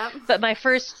Cats. Yep. But my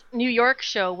first New York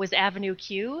show was Avenue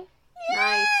Q.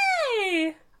 Nice.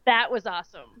 Yay! That was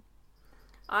awesome.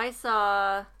 I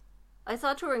saw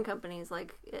touring companies,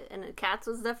 and Cats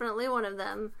was definitely one of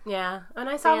them. Yeah, and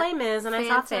I saw Les Mis, and I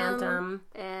saw Phantom.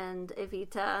 And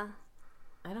Evita.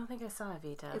 I don't think I saw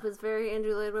Evita. It was very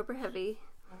Andrew Lloyd Webber heavy.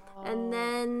 Oh. And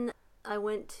then I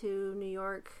went to New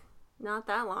York not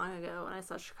that long ago, and I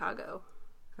saw Chicago.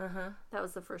 Uh-huh. That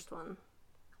was the first one.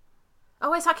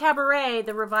 Oh, I saw Cabaret,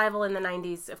 the revival in the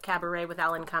 90s of Cabaret with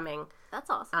Alan Cumming. That's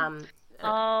awesome.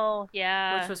 Oh,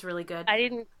 yeah. Which was really good. I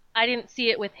didn't see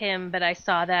it with him, but I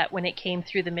saw that when it came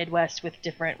through the Midwest with a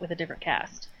different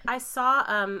cast. I saw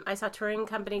touring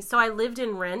companies. So I lived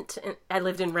in Rent. I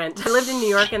lived in New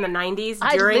York in the 90s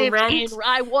during Rent.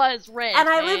 I was Rent. And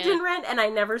I lived in Rent, and I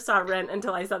never saw Rent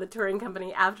until I saw the touring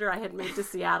company after I had moved to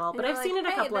Seattle. But I've seen it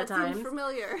a couple of times. Seems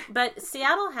familiar. But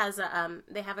Seattle has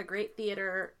they have a great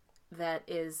theater that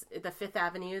is the Fifth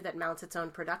Avenue that mounts its own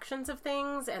productions of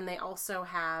things, and they also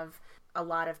have a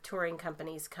lot of touring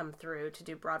companies come through to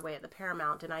do Broadway at the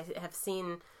Paramount. And I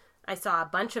saw a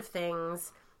bunch of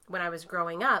things when I was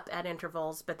growing up at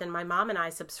intervals, but then my mom and I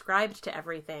subscribed to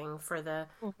everything for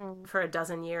a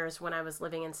dozen years when I was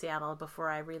living in Seattle before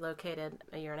I relocated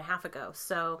a year and a half ago.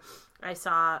 So I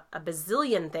saw a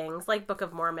bazillion things like Book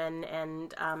of Mormon,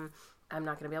 and I'm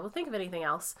not going to be able to think of anything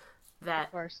else. That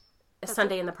Of course.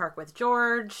 Sunday in the Park with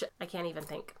George. I can't even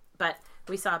think, but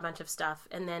we saw a bunch of stuff.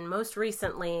 And then most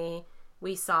recently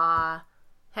we saw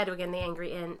Hedwig and the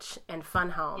Angry Inch and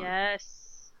Fun Home.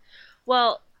 Yes.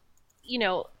 Well, you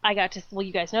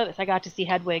guys know this. I got to see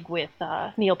Hedwig with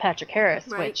Neil Patrick Harris,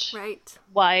 which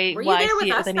why Were you there with see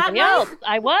it us with that anybody night? else?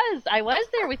 I was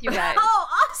there with you guys. Oh,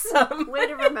 awesome! Way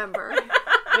to remember.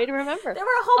 Way to remember. There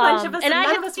were a whole bunch of us, and I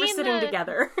none had of us were seen sitting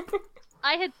together.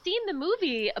 I had seen the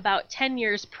movie about 10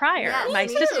 years prior. Yes, my me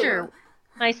sister too.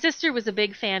 My sister was a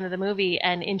big fan of the movie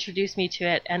and introduced me to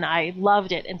it, and I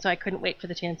loved it, and so I couldn't wait for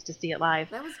the chance to see it live.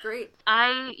 That was great.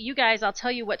 You guys, I'll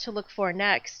tell you what to look for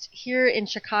next. Here in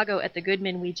Chicago at the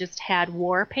Goodman, we just had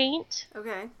War Paint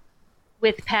Okay.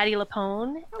 with Patti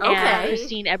LuPone Okay. and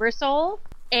Christine Ebersole,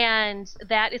 and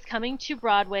that is coming to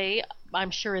Broadway,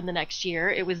 I'm sure, in the next year.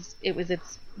 It's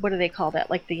what do they call that?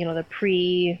 Like the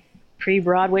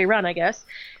pre-Broadway run, I guess.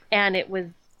 And it was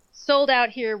sold out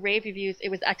here, rave reviews. It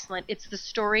was excellent. It's the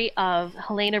story of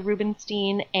Helena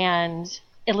Rubinstein and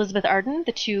Elizabeth Arden,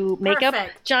 the two makeup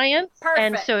Perfect. giants.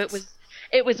 And Perfect. so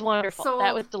it was wonderful. Sold.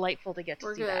 That was delightful to get to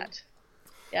We're see good. that.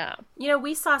 Yeah.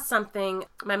 We saw something,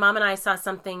 my mom and I saw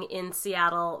something in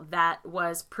Seattle that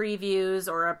was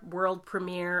previews or a world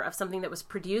premiere of something that was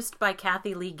produced by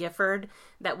Kathy Lee Gifford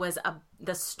that was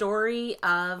the story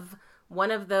of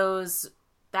one of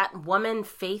that woman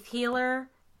faith healer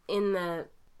in the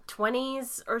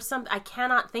 20s or something. I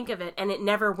cannot think of it, and it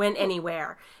never went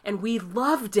anywhere. And we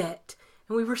loved it.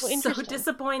 And we were so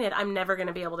disappointed. I'm never going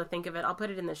to be able to think of it. I'll put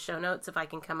it in the show notes if I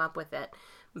can come up with it.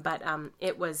 But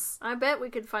it was... I bet we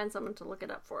could find someone to look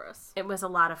it up for us. It was a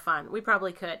lot of fun. We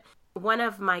probably could. One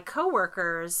of my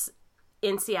coworkers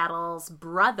in Seattle's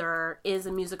brother is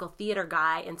a musical theater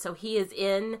guy, and so he is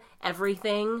in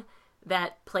everything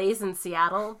that plays in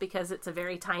Seattle because it's a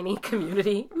very tiny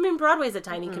community. I mean, Broadway's a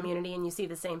tiny community, and you see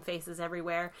the same faces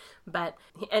everywhere.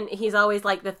 And he's always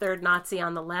like the third Nazi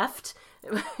on the left.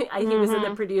 He was in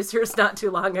the producers not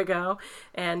too long ago,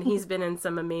 and he's been in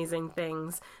some amazing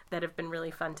things that have been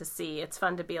really fun to see. It's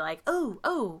fun to be like,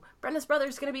 oh, Brenda's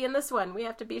brother's going to be in this one. We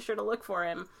have to be sure to look for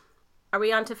him. Are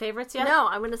we on to favorites yet? No,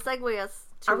 I'm going to segue us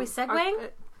to Are we segueing? our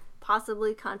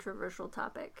possibly controversial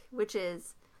topic, which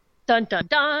is Dun, dun,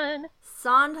 dun.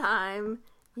 Sondheim,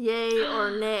 yay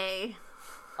or nay?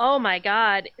 Oh, my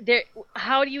God.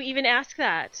 How do you even ask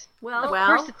that? Well, Of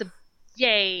course it's a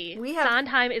yay.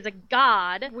 Sondheim is a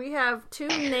god. we have two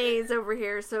nays over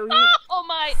here, so Oh,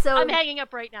 my. So- I'm hanging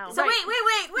up right now. So wait,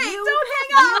 you, don't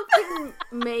hang up! you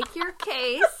can make your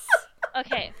case.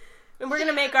 Okay. And we're going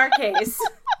to make our case.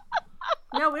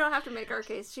 No, we don't have to make our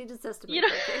case. She just has to make You her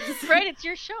don't, case. right? It's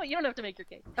your show. You don't have to make your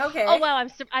case. Okay. Oh, wow.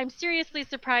 I'm seriously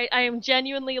surprised. I am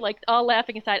genuinely, like, all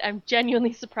laughing aside, I'm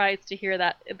genuinely surprised to hear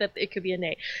that it could be a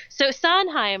nay. So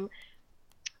Sondheim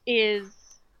is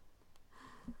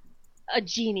a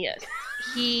genius.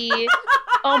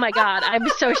 Oh my God, I'm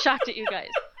so shocked at you guys.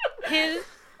 I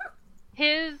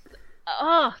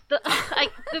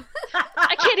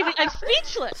can't even, I'm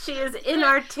speechless. She is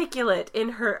inarticulate in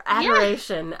her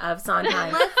adoration of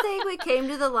Sondheim. Let's say we came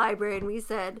to the library and we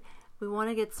said, we want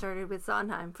to get started with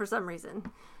Sondheim for some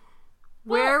reason.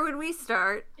 Where would we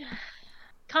start?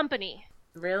 Company.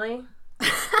 Really?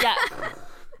 Yes.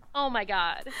 Oh my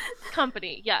God.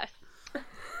 Company. Yes.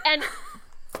 And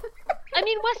I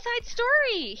mean, West Side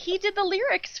Story. He did the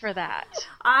lyrics for that.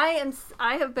 I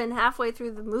have been halfway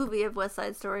through the movie of West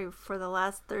Side Story for the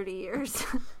last 30 years.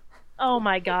 Oh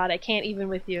my God, I can't even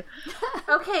with you.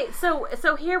 Okay, so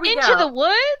here we go. Into the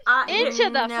woods? Into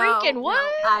the no, freaking no.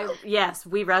 woods? Yes,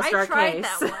 we rest I our tried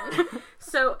case. that one.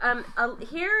 So,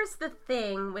 here's the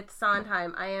thing with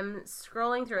Sondheim. I am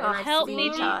scrolling through it, and I've Help seen me,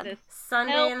 Jesus.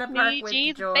 Sunday Help in the Park me, with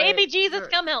Jesus. George. Baby Jesus,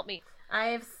 come help me. I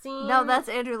have seen... No, that's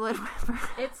Andrew Lloyd Webber.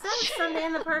 It says Sunday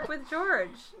in the Park with George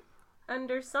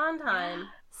under Sondheim.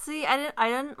 See, I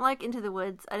didn't like Into the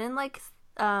Woods. I didn't like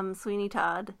Sweeney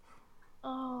Todd.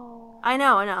 Oh. I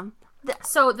know.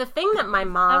 So the thing that my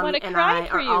mom wanna and cry I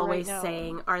for are you right always now.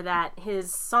 saying are that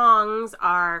his songs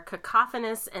are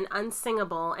cacophonous and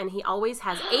unsingable, and he always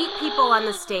has 8 people on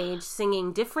the stage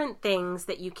singing different things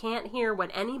that you can't hear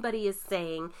what anybody is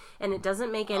saying, and it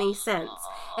doesn't make any sense.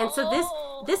 And so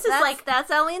this is like That's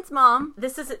Eileen's mom.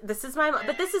 this is my mom,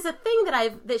 but this is a thing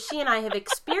that she and I have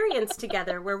experienced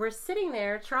together, where we're sitting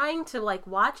there trying to like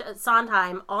watch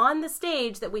Sondheim on the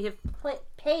stage that we have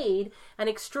paid an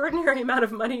extraordinary amount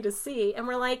of money to see, and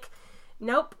we're like,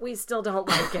 nope, we still don't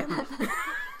like him.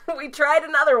 We tried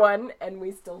another one and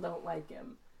we still don't like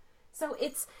him. So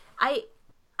it's I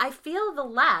feel the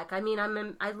lack. I mean,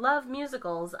 I love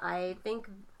musicals. I think,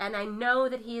 and I know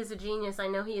that he is a genius. I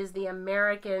know he is the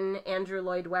American Andrew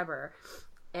Lloyd Webber,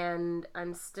 and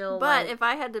I'm still. But if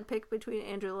I had to pick between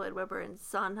Andrew Lloyd Webber and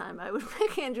Sondheim, I would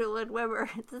pick Andrew Lloyd Webber.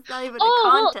 It's not even a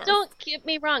Well, contest. don't get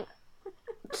me wrong.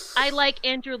 I like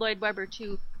Andrew Lloyd Webber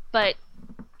too, but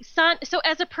so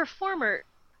as a performer,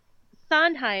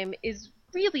 Sondheim is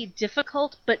really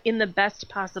difficult, but in the best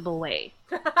possible way.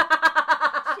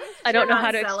 I don't know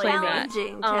how to explain that.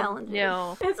 Challenging.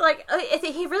 No. It's like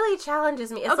he really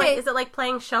challenges me. It's Okay. like, is it like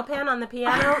playing Chopin on the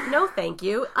piano? No, thank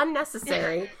you.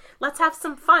 Unnecessary. Let's have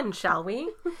some fun, shall we?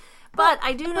 But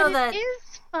I do know But that it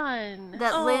is fun.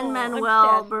 that Lin I'm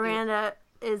Manuel sad. Miranda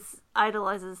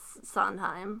idolizes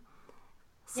Sondheim.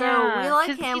 So Yeah, we like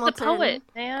 'cause he's a Hamilton, poet,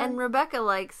 man. and Rebecca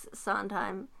likes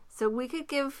Sondheim. So we could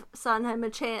give Sondheim a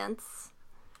chance.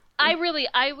 I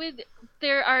would.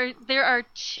 There are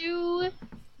 2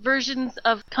 versions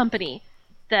of Company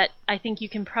that I think you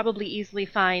can probably easily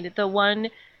find. The one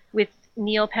with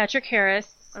Neil Patrick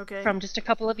Harris Okay. from just a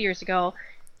couple of years ago,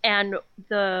 and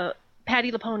the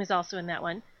Patti LuPone is also in that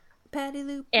one. Patti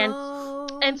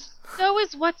LuPone. And so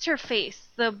is what's her face,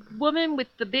 the woman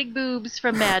with the big boobs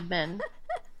from Mad Men.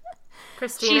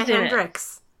 Christina She's in it.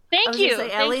 Hendricks. Thank was you. gonna say,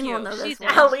 Thank Eileen you. will know this She's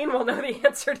one. in it, Aline will know the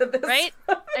answer to this. right?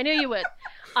 I knew you would.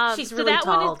 She's so really that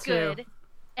tall, one is good.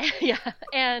 Yeah,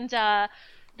 and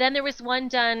then there was one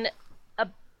done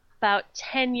about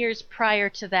 10 years prior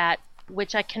to that,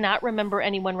 which I cannot remember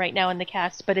anyone right now in the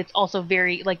cast, but it's also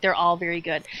very like they're all very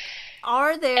good.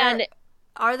 Are there And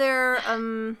are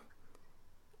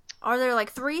there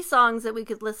like 3 songs that we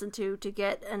could listen to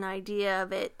get an idea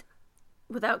of it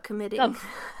without committing?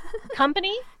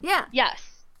 Company? Yeah. Yes.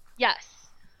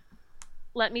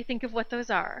 Let me think of what those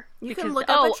are. You can look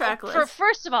up a track list.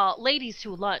 First of all, Ladies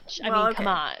Who Lunch. I Well, mean, okay.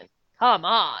 come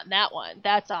on, that one.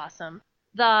 That's awesome.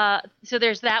 So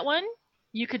there's that one.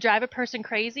 You Could Drive a Person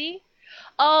Crazy.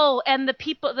 Oh, and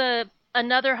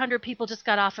another 100 people just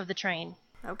got off of the train.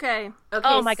 Okay. Okay,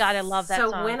 Oh my God, I love that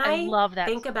so song. when I love that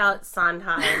think song. about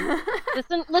Sondheim,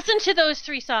 Listen to those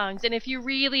 3 songs, and if you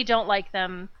really don't like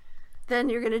them, Then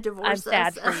you're going to divorce I'm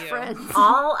sad us for as you. friends.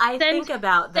 all I think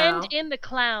about though. send in the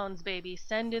clowns, baby.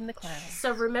 Send in the clowns.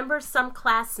 So remember, some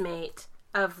classmate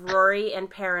of Rory and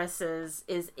Paris's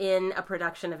is in a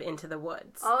production of Into the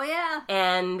Woods. Oh, yeah.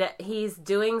 And he's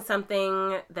doing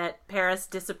something that Paris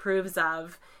disapproves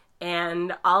of.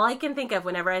 And all I can think of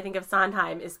whenever I think of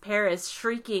Sondheim is Paris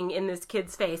shrieking in this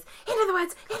kid's face, "Into the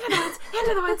woods, into the woods,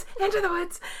 into the woods, into the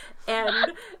woods."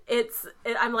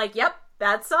 And I'm like, yep,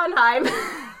 that's Sondheim.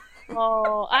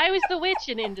 Oh, I was the witch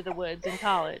in Into the Woods in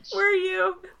college. Were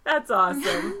you? That's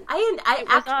awesome. It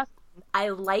was awesome. I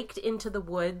liked Into the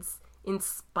Woods in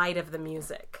spite of the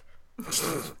music.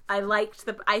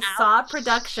 I saw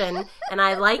production and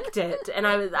I liked it, and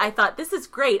I thought, this is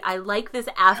great. I like this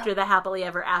after the happily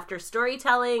ever after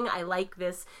storytelling. I like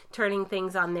this turning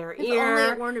things on their It's ear.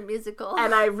 only a Warner musical.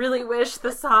 And I really wish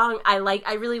the song I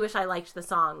really wish I liked the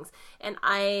songs. And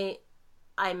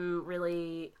I'm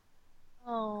really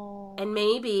Oh. and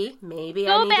maybe Go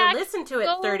I need back, to listen to it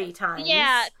 30 times.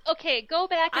 Yeah. Okay. Go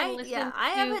back and listen. I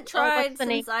to, haven't what's tried the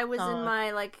name since I was of the in song?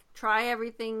 my try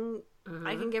everything Mm-hmm.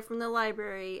 I can get from the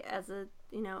library as a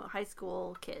high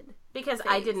school kid. Because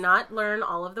I did not learn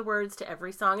all of the words to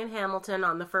every song in Hamilton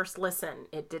on the first listen.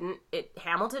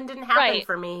 Hamilton didn't happen Right.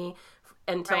 for me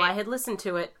until Right. I had listened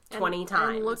to it 20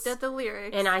 times. And looked at the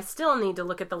lyrics. And I still need to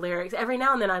look at the lyrics. Every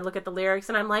now and then I look at the lyrics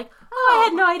and I'm like, oh, I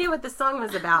had no idea what the song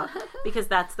was about. Because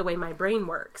that's the way my brain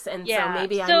works. And so Yeah.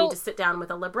 maybe I So- need to sit down with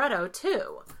a libretto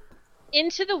too.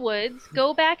 Into the Woods.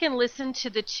 Go back and listen to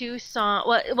the 2 songs.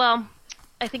 Well,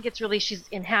 I think it's really she's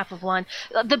in half of one.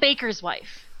 The Baker's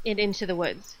Wife in Into the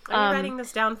Woods. Are you writing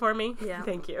this down for me? Yeah.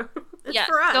 Thank you. it's yes,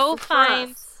 for us. go it's for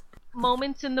find- us.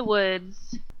 Moments in the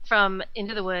Woods from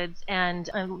Into the Woods, and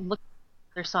I'm looking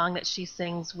at their song that she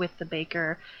sings with the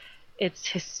baker. It's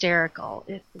hysterical.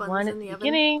 It's the Buns one at in the the oven?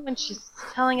 beginning when she's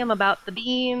telling him about the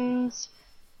beans.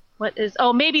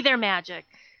 Maybe they're magic.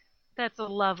 That's a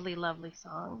lovely, lovely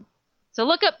song. So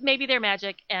look up Maybe They're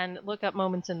Magic and look up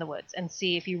Moments in the Woods and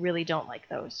see if you really don't like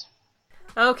those.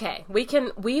 Okay,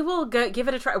 we will give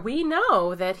it a try. We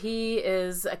know that he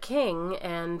is a king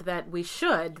and that we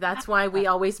should. That's why we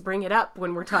always bring it up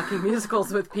when we're talking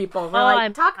musicals with people. We're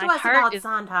like, talk to us about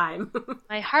Sondheim.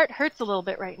 My heart hurts a little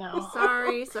bit right now.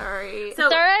 Sorry. So,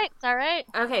 it's all right.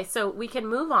 Okay, so we can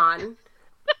move on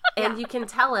and you can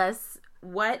tell us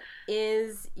what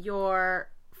is your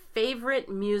favorite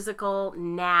musical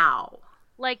now?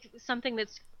 Like something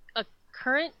that's a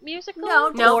current musical? No.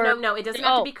 It doesn't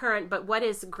have to be current, but what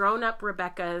is grown-up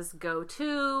Rebecca's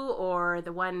go-to, or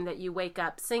the one that you wake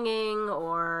up singing,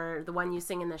 or the one you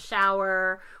sing in the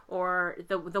shower, or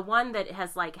the one that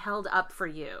has like held up for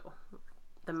you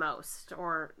the most,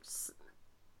 or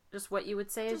just what you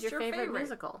would say is your favorite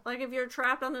musical? Like if you're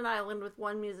trapped on an island with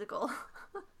one musical.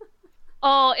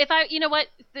 Oh, if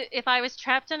I was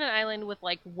trapped on an island with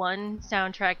like one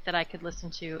soundtrack that I could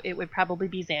listen to, it would probably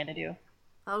be Xanadu.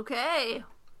 Okay.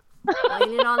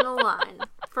 Laying it on the line.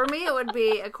 For me, it would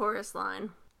be A Chorus Line.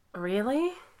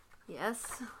 Really?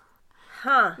 Yes.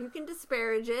 Huh. You can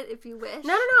disparage it if you wish.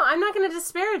 No. I'm not going to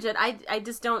disparage it. I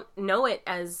just don't know it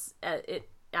as it.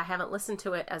 I haven't listened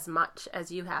to it as much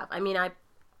as you have. I mean, I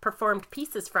performed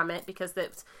pieces from it because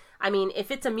that's. I mean, if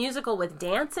it's a musical with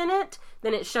dance in it,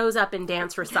 then it shows up in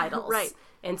dance recitals. Right.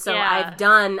 And so I've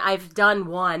done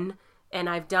one, and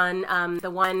I've done the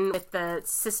one with the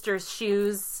sisters'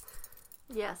 shoes.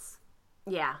 Yes.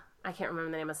 Yeah. I can't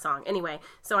remember the name of the song. Anyway,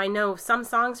 so I know some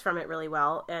songs from it really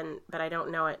well, but I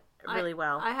don't know it really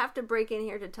well. I have to break in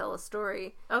here to tell a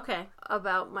story. Okay.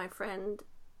 About my friend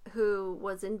who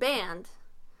was in band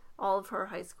all of her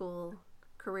high school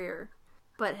career,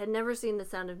 but had never seen The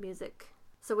Sound of Music.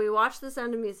 So we watched The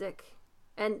Sound of Music,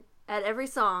 and at every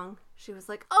song, she was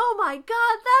like, "Oh my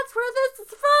God, that's where this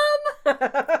is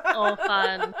from!" Oh,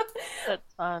 fun.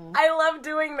 That's fun. I love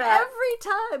doing that. Every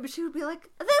time, she would be like,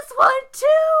 "This one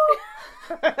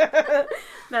too!"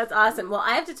 That's awesome. Well,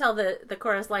 I have to tell the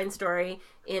chorus line story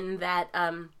in that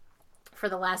for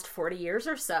the last 40 years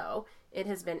or so, it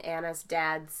has been Anna's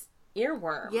dad's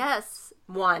earworm. Yes.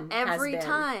 Every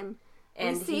time.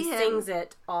 And he sings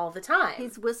it all the time.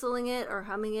 He's whistling it or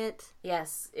humming it.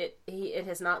 Yes, it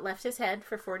has not left his head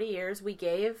for 40 years. We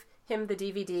gave him the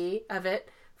DVD of it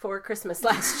for Christmas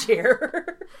last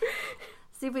year.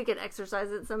 See if we could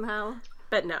exercise it somehow.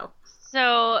 But no.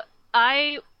 So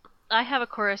I have a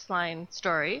chorus line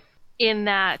story in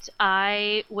that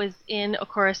I was in a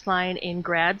chorus line in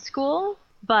grad school,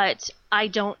 but I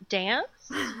don't dance.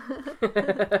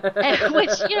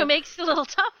 Which makes it a little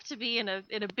tough to be in a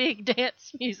big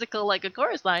dance musical like A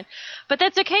Chorus Line, but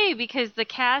that's okay because the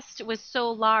cast was so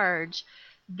large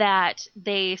that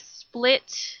they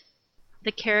split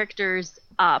the characters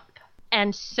up,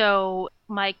 and so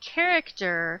my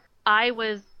character, I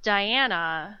was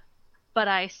Diana, but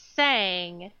I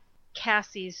sang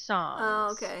Cassie's songs.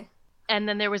 Oh, okay. And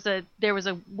then there was a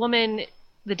woman,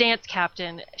 the dance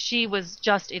captain. She was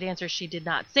just a dancer. She did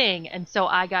not sing. And so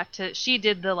she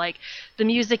did the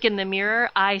music in the mirror.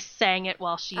 I sang it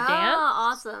while she danced. Oh,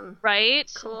 awesome. Right?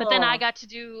 Cool. But then I got to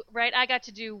do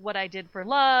What I Did for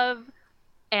Love.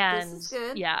 And this is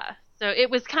good. Yeah. So it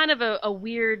was kind of a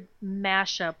weird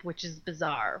mashup, which is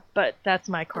bizarre. But that's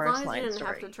my chorus line story. As long as you didn't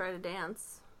have to try to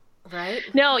dance. Right?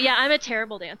 No, yeah, I'm a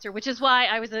terrible dancer, which is why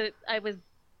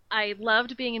I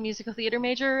loved being a musical theater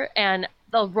major, and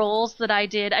the roles that I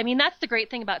did. I mean, that's the great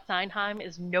thing about Sondheim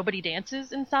is nobody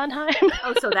dances in Sondheim.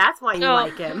 Oh, so that's why you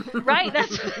like him. Right,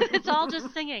 it's all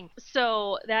just singing.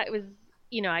 So that was,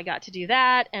 I got to do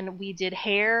that, and we did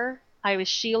Hair. I was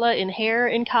Sheila in Hair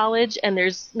in college, and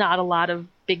there's not a lot of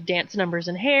big dance numbers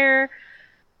in Hair.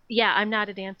 Yeah, I'm not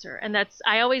a dancer, and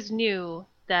I always knew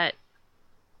that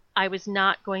I was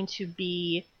not going to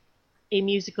be a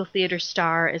musical theater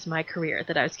star as my career,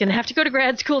 that I was going to have to go to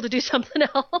grad school to do something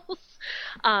else,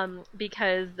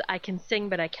 because I can sing,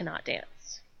 but I cannot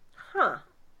dance. Huh.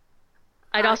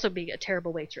 I'd also be a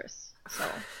terrible waitress. So.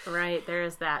 Right, there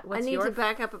is that. I need to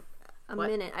back up a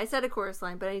minute. I said a chorus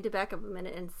line, but I need to back up a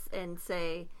minute and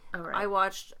say I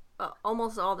watched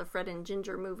almost all the Fred and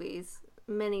Ginger movies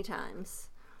many times.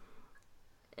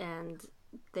 And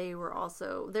they were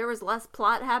also, there was less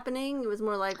plot happening. It was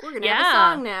more like, we're going to have a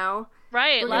song now.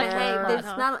 Right.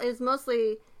 It's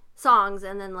mostly songs,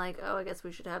 and then I guess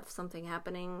we should have something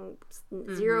happening.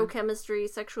 Zero chemistry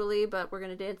sexually, but we're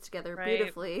going to dance together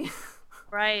beautifully.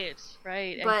 Right.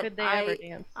 And but could they ever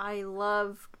dance? I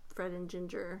love Fred and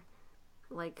Ginger.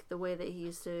 Like the way that he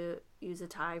used to use a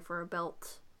tie for a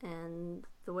belt, and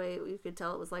the way you could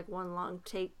tell it was like one long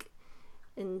take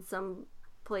in some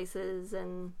places,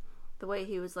 and the way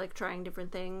he was trying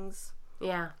different things.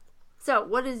 Yeah. So,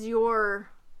 what is your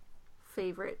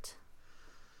favorite,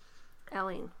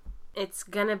 Aline? It's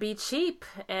gonna be cheap,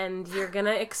 and you're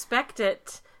gonna expect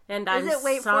it. And I'm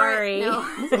Wait sorry. For it?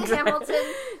 No. Is it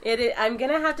Hamilton? I'm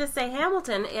gonna have to say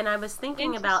Hamilton, and I was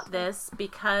thinking about this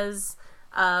because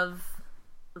of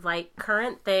like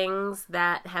current things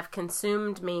that have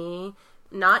consumed me.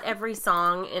 Not every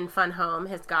song in Fun Home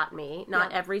has got me.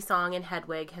 Not every song in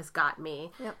Hedwig has got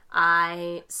me. Yep.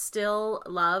 I still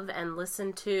love and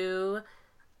listen to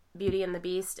Beauty and the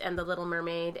Beast and The Little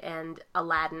Mermaid and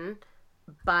Aladdin,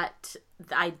 but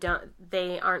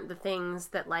they aren't the things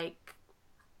that like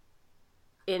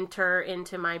enter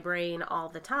into my brain all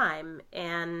the time.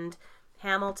 And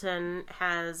Hamilton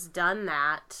has done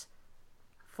that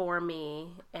for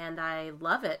me, and I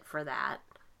love it for that.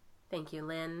 Thank you,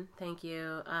 Lynn. Thank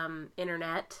you,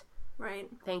 Internet. Right.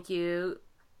 Thank you,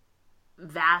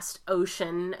 vast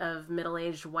ocean of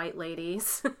middle-aged white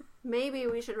ladies. Maybe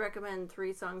we should recommend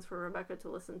 3 songs for Rebecca to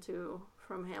listen to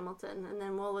from Hamilton, and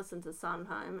then we'll listen to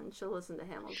Sondheim, and she'll listen to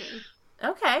Hamilton.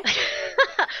 Okay.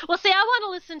 Well, see, I want to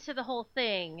listen to the whole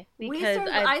thing because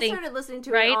I started listening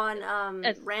to it on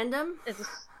random. As a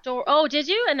story. Oh, did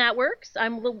you? And that works?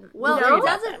 Well, it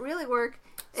doesn't really work.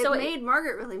 It made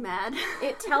Margaret really mad.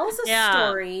 It tells a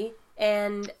story,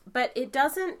 but it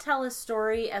doesn't tell a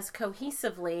story as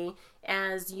cohesively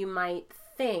as you might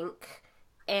think.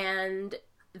 And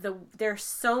there's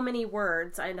so many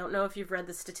words. I don't know if you've read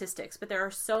the statistics, but there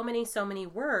are so many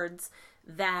words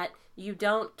that you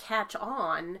don't catch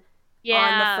on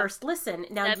the first listen.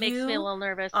 Now, that makes me a little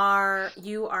nervous.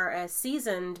 You are a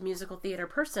seasoned musical theater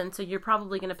person, so you're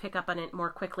probably going to pick up on it more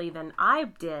quickly than I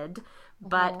did.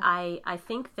 But I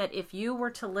think that if you were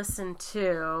to listen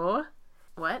to...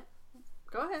 What?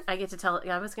 Go ahead. I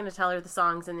was going to tell her the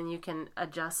songs, and then you can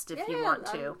adjust if you want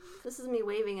to. This is me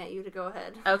waving at you to go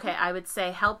ahead. Okay, I would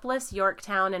say Helpless,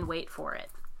 Yorktown, and Wait For It.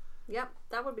 Yep,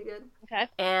 that would be good. Okay.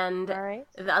 And all right.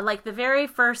 The very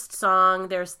first song,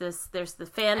 there's the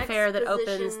fanfare that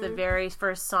opens the very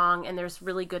first song, and there's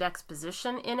really good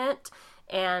exposition in it.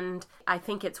 And I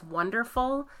think it's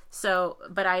wonderful. So,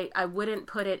 but I wouldn't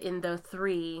put it in the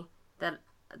 3 that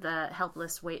the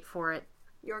Helpless, Wait For It,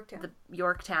 Yorktown. the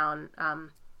Yorktown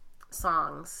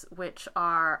songs, which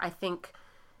are, I think,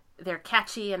 they're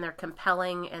catchy and they're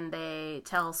compelling and they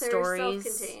tell stories.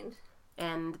 They're self-contained.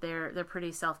 And they're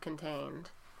pretty self-contained.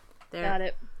 Got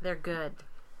it. They're good.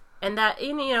 And that,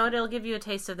 it'll give you a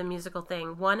taste of the musical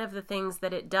thing. One of the things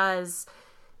that it does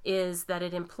is that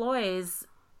it employs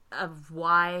a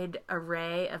wide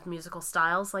array of musical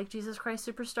styles like Jesus Christ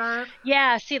Superstar.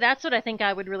 Yeah, see, that's what I think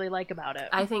I would really like about it.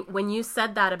 I think when you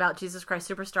said that about Jesus Christ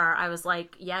Superstar, I was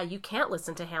like, yeah, you can't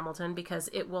listen to Hamilton because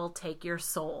it will take your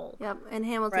soul. Yep, and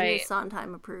Hamilton is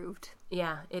Sondheim approved.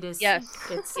 Yeah, it is. Yes.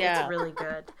 It's really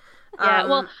good. Yeah,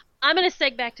 well, I'm going to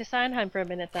seg back to Sondheim for a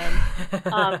minute then,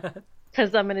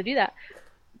 because I'm going to do that.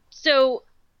 So,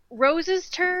 Rose's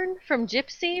Turn from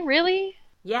Gypsy, really?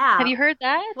 Yeah. Have you heard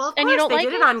that? Well, of course, you don't they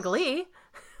did it on Glee.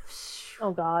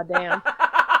 Oh, God damn.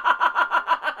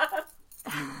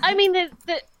 I mean,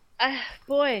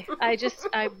 boy,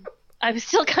 I'm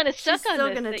still kind of stuck on this.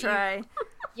 Still going to try.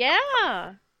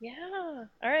 Yeah.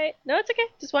 All right. No, it's okay.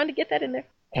 Just wanted to get that in there.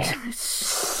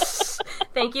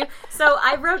 Thank you. So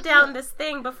I wrote down this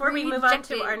thing before we move on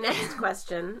to our next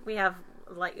question. We have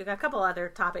like a couple other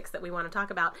topics that we want to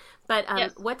talk about. But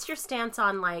what's your stance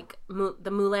on like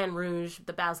the Moulin Rouge,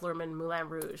 the Baz Luhrmann Moulin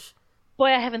Rouge?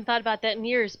 Boy, I haven't thought about that in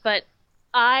years, but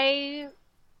I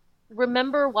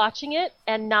remember watching it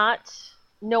and not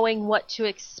knowing what to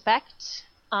expect.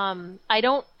 In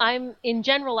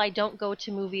general, I don't go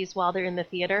to movies while they're in the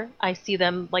theater. I see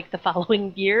them like the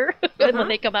following year when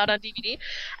they come out on DVD.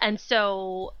 And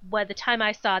so by the time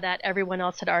I saw that, everyone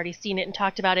else had already seen it and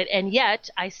talked about it. And yet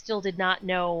I still did not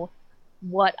know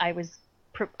what I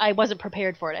wasn't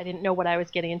prepared for it. I didn't know what I was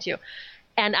getting into.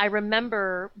 And I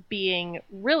remember being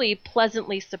really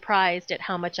pleasantly surprised at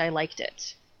how much I liked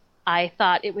it. I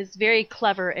thought it was very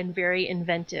clever and very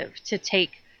inventive to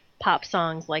take pop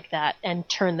songs like that and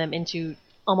turn them into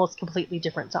almost completely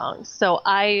different songs. So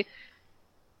I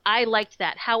liked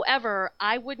that. However,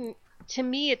 to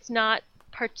me, it's not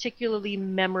particularly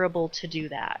memorable to do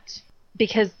that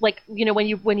because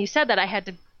when you said that, I had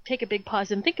to take a big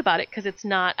pause and think about it because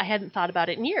I hadn't thought about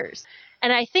it in years.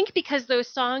 And I think because those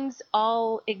songs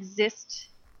all exist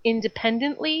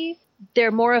independently,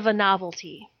 they're more of a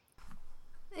novelty.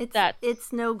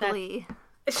 It's no Glee.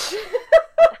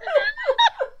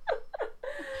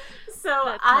 So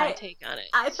That's my take on it.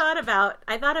 I thought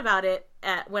about it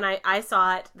when I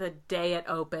saw it the day it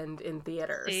opened in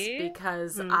theaters. See?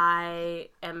 Because I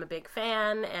am a big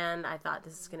fan and I thought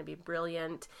this is going to be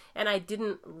brilliant, and I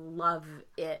didn't love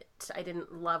it. I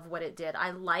didn't love what it did.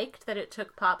 I liked that it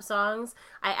took pop songs.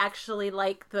 I actually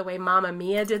liked the way Mamma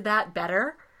Mia did that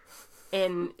better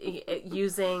in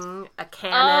using a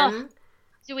canon.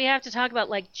 Do we have to talk about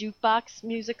like jukebox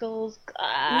musicals? No,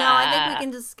 I think we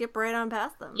can just skip right on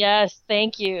past them. Yes,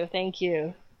 thank you.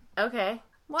 Okay.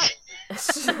 What?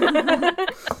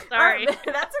 Sorry.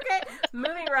 That's okay.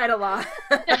 Moving right along.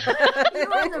 You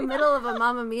were in the middle of a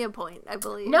Mamma Mia point, I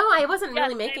believe. No, I wasn't really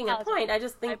Yes, making I a point. I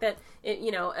just think that,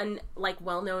 and like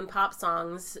well-known pop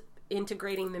songs,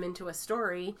 integrating them into a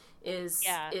story is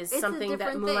It's something a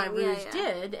that different Moulin thing. Rouge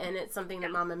did, and it's something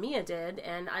that Mamma Mia did,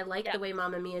 and I like the way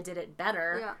Mamma Mia did it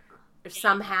better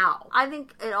somehow. I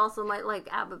think it also might like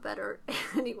ABBA better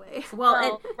anyway.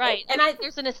 Well, right. and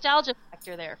there's a nostalgia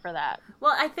factor there for that.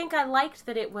 Well, I think I liked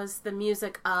that it was the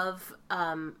music of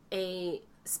a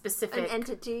specific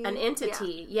An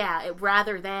entity. Yeah,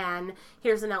 rather than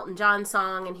here's an Elton John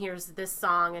song and here's this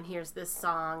song and here's this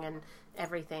song and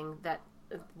everything that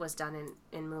was done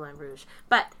in Moulin Rouge.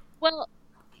 But well,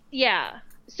 yeah.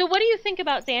 So what do you think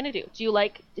about Xanadu? Do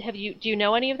you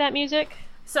know any of that music?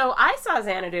 So I saw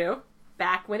Xanadu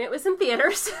back when it was in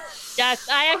theaters. Yes,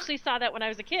 I actually saw that when I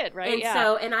was a kid, right?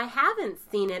 And I haven't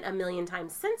seen it a million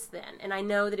times since then. And I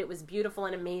know that it was beautiful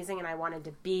and amazing, and I wanted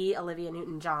to be Olivia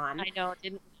Newton-John. I know,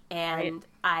 didn't. And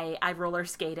right. I roller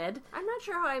skated. I'm not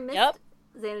sure how I missed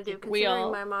Xanadu, We considering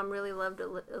all- my mom really loved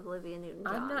Olivia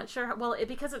Newton-John. I'm not sure.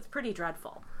 Because it's pretty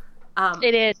dreadful.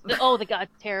 It is. The God,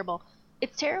 terrible.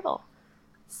 It's terrible.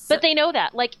 But they know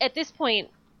that. Like, at this point,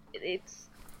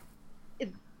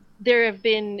 there have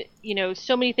been,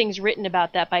 so many things written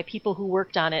about that by people who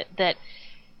worked on it, that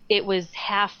it was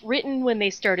half written when they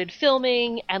started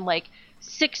filming, and like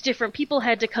 6 different people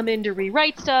had to come in to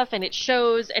rewrite stuff, and it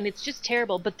shows, and it's just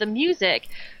terrible. But the music,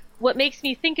 what makes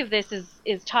me think of this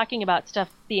is talking about stuff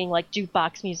being like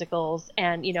jukebox musicals,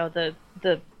 and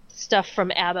the stuff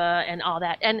from ABBA and all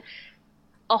that, and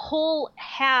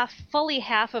fully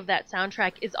half of that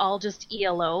soundtrack is all just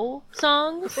ELO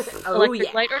songs,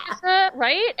 Electric Light Orchestra,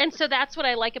 right? And so that's what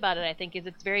I like about it. I think is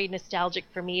it's very nostalgic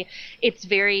for me. It's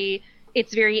very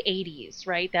 80s,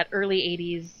 right? That early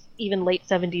 80s, even late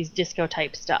 70s disco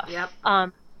type stuff. Yep.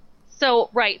 So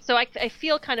I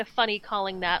feel kind of funny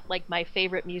calling that like my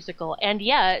favorite musical, and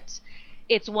yet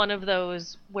it's one of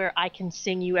those where I can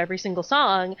sing you every single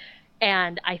song.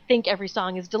 And I think every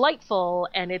song is delightful,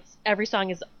 and every song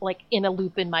is like in a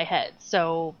loop in my head.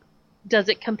 So does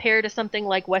it compare to something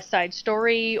like West Side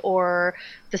Story or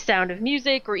The Sound of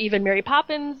Music or even Mary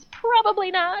Poppins?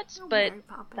 Probably not, but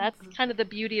that's kind of the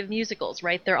beauty of musicals,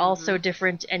 right? They're all so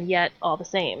different and yet all the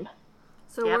same.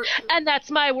 So and that's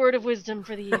my word of wisdom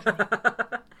for the evening.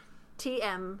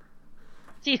 TM.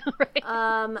 Right.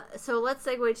 So let's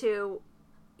segue to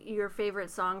your favorite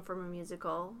song from a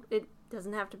musical. It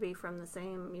doesn't have to be from the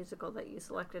same musical that you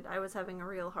selected. I was having a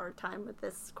real hard time with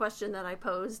this question that I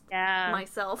posed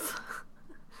myself.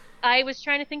 I was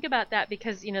trying to think about that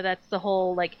because, that's the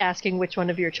whole, like, asking which one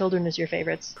of your children is your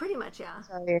favorites. Pretty much, yeah.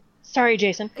 Sorry,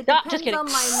 Jason. It No, depends just kidding.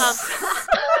 on my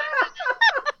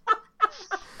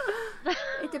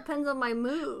It depends on my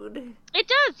mood. It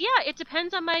does, yeah. It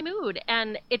depends on my mood.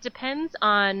 And it depends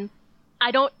on... I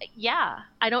don't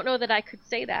know that I could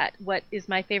say that. What is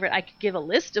my favorite? I could give a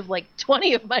list of like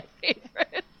 20 of my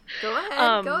favorites. Go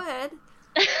ahead.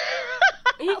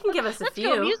 You can give us a few.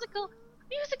 Go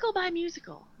musical by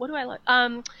musical. What do I like?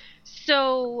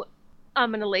 So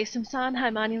I'm gonna lay some sun. Hi,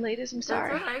 Manu ladies. I'm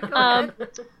sorry. That's all right. Go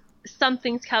ahead.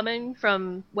 Something's Coming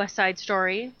from West Side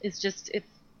Story is just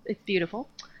it's beautiful.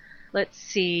 Let's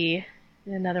see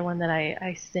another one that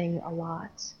I sing a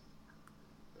lot.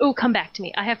 Oh, Come Back to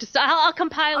Me. I have to. I'll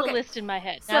compile a list in my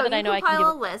head now that I know I can give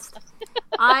a list.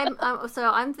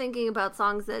 I'm thinking about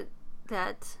songs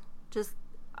that just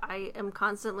I am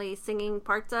constantly singing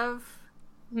parts of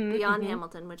beyond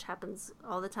Hamilton, which happens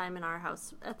all the time in our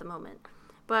house at the moment.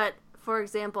 But for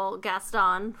example,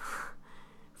 Gaston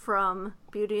from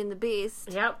Beauty and the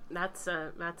Beast. Yep, that's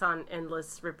on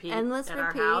endless repeat.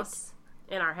 Our house,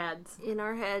 in our heads. In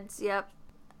our heads. Yep.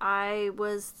 I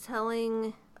was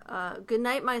telling.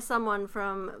 Goodnight, My Someone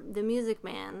from The Music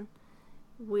Man.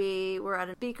 We were at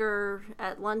a speaker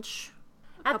at lunch.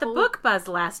 At the Book Buzz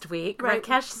last week, right.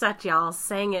 Rakesh Satyal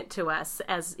sang it to us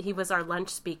as he was our lunch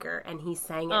speaker, and he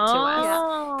sang it to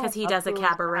us because he does a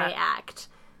cabaret act.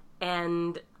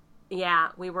 And, yeah,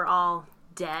 we were all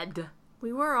dead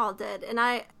We were all dead. And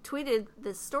I tweeted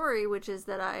this story, which is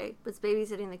that I was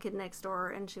babysitting the kid next door,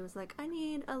 and she was like, I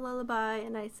need a lullaby.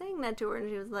 And I sang that to her, and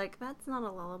she was like, that's not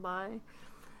a lullaby.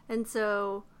 And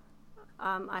so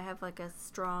I have like a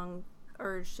strong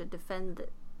urge to defend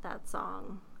that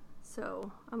song.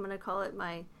 So I'm going to call it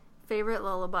my favorite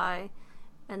lullaby.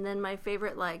 And then my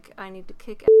favorite, like, I need to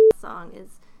kick ass song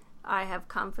is I Have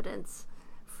Confidence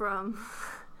from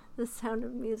The Sound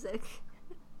of Music.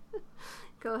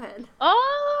 Go ahead.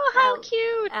 Oh, how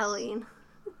cute! Aline.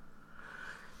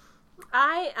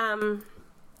 I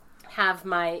have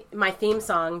my theme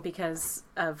song because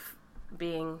of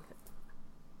being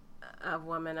a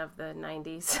woman of the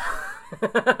 90s.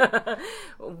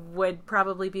 Would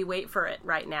probably be Wait for It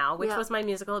right now, which was my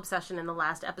musical obsession in the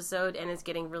last episode and is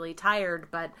getting really tired,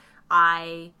 but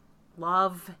I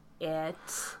love it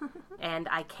and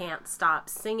I can't stop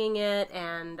singing it,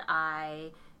 and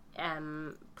I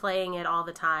am playing it all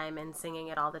the time and singing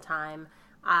it all the time.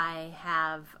 I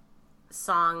have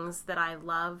songs that I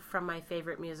love from my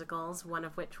favorite musicals, one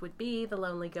of which would be The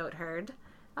Lonely Goat Herd.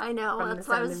 I know, From that's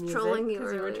The why I Sound was of trolling Music, you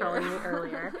 'cause earlier. you were trolling me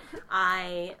earlier.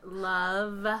 I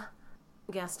love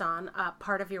Gaston,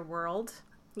 Part of Your World.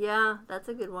 Yeah, that's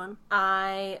a good one.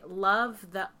 I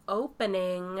love the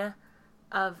opening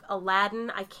of Aladdin.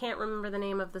 I can't remember the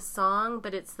name of the song,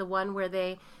 but it's the one where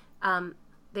they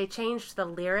changed the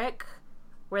lyric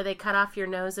where they cut off your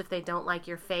nose if they don't like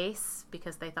your face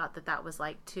because they thought that was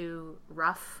like too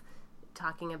rough,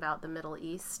 talking about the Middle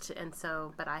East. And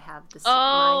so, but I have this.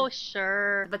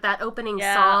 Sure. But that opening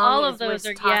Yeah, song all of is those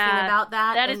are talking about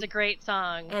that. That is a great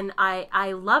song. And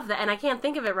I love that. And I can't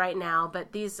think of it right now,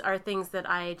 but these are things that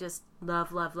I just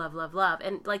love, love, love, love, love.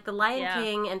 And like The Lion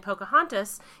King and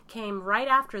Pocahontas came right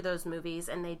after those movies,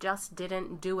 and they just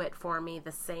didn't do it for me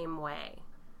the same way.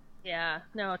 Yeah,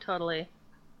 no, totally.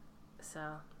 So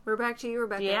We're back to you,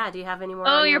 Rebecca. yeah, do you have any more? Oh,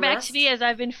 on you're your back list? to me as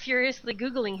I've been furiously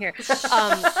Googling here.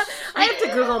 I have to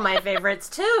Google my favorites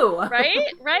too.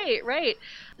 Right.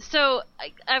 So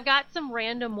I've got some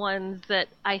random ones that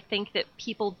I think that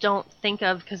people don't think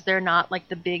of because they're not like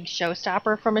the big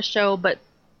showstopper from a show, but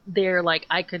they're like,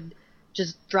 I could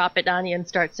just drop it on you and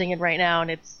start singing right now,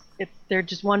 and they're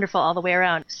just wonderful all the way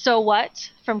around. So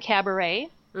What from Cabaret?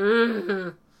 Mm-hmm.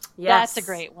 Yes. That's a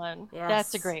great one. Yes.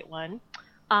 That's a great one.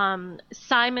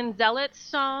 Simon Zealot's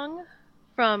song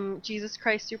from Jesus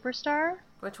Christ Superstar.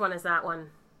 Which one is that one?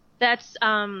 That's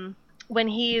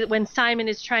when Simon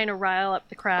is trying to rile up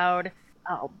the crowd.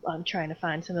 I'm trying to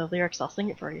find some of the lyrics. I'll sing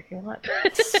it for you if you want.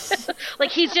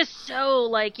 Like he's just so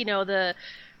like, you know,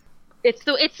 it's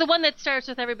the one that starts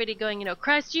with everybody going, you know,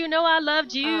 Christ, you know I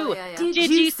loved you. Oh, yeah. Did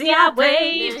you see I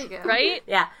waved? There you go. Right?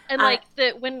 Yeah. And like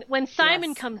when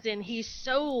Simon Yes. comes in, he's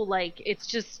so like it's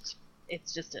just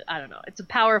I don't know. It's a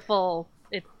powerful.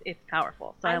 It's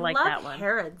powerful. So I like love that one.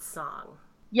 Herod's song.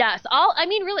 Yes.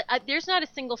 Really, there's not a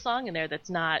single song in there that's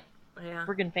not Yeah.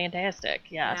 friggin' fantastic.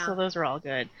 Yeah. So those are all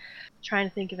good. Trying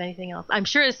to think of anything else. I'm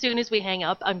sure as soon as we hang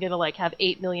up, I'm gonna like have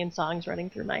 8 million songs running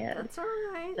through my head That's all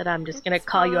right. that I'm just gonna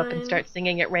call you up and start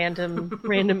singing at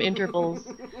random intervals.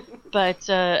 But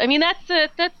I mean, that's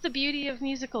the beauty of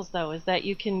musicals, though, is that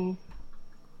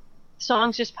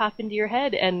songs just pop into your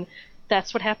head, and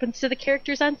that's what happens to the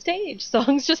characters on stage.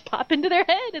 Songs just pop into their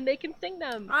head, and they can sing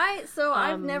them.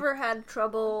 I've never had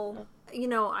trouble. You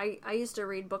know, I used to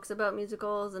read books about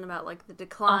musicals and about like the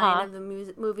decline of the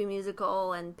movie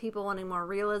musical and people wanting more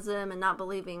realism and not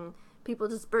believing people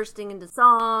just bursting into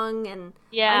song. And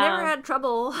I never had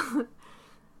trouble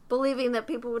believing that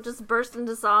people would just burst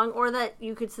into song, or that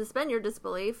you could suspend your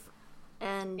disbelief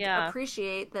and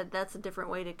appreciate that that's a different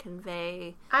way to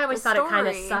convey. I always the thought it kind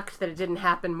of story sucked that it didn't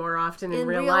happen more often in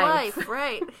real life.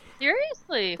 Right?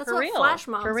 Seriously, That's for what real. flash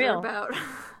mobs for real. are about.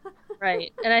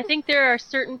 Right. And I think there are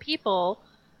certain people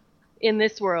in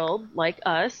this world, like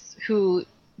us, who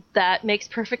that makes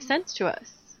perfect sense to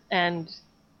us. And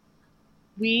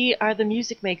we are the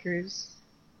music makers.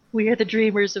 We are the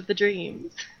dreamers of the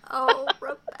dreams. Oh,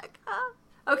 Rebecca.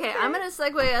 Okay, I'm going to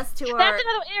segue us to That's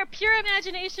another Pure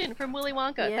Imagination from Willy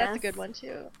Wonka. Yes. That's a good one,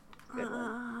 too. Good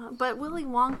one. But Willy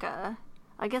Wonka,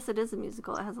 I guess it is a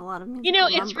musical. It has a lot of musical You know,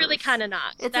 it's numbers. really kind of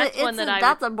not.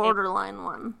 That's a borderline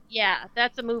one. Yeah,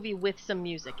 that's a movie with some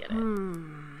music in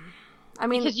it. I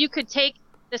mean, because you could take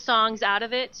the songs out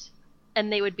of it,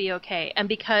 and they would be okay. And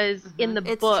because in the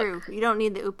it's book, true. You don't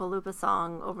need the Oopa Loopa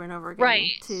song over and over again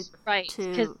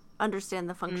to understand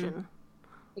the function.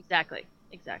 Exactly.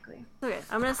 Okay,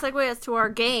 I'm going to segue us to our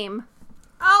game.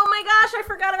 Oh my gosh, I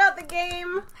forgot about the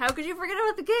game. How could you forget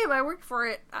about the game? I worked for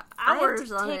it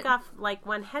hours on I have to it. take off like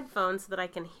one headphone so that I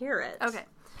can hear it. Okay,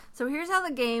 so here's how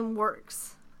the game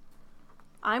works.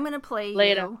 I'm going to play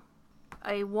Lay it you out.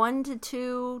 a 1 to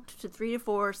 2 to 3 to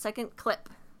 4 second clip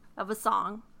of a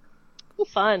song. Ooh,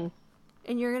 fun.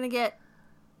 And you're going to get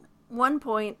 1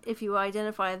 point if you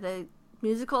identify the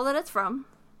musical that it's from.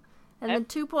 And then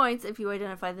 2 points if you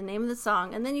identify the name of the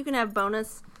song. And then you can have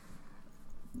bonus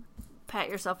pat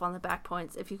yourself on the back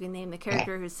points if you can name the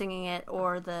character who's singing it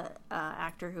or the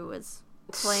actor who is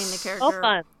playing the character. Oh,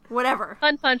 fun. Whatever.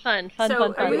 Fun.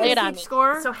 So are we Lay it Keep on me.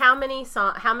 score. So how many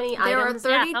There are items?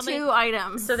 32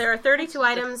 items. So there are 32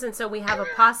 items, and so we have a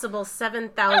possible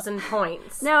 7,000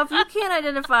 points. Now, if you can't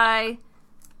identify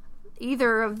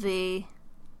either of the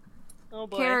Oh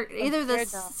boy. either the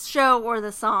show or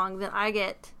the song, then I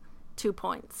get 2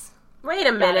 points. Wait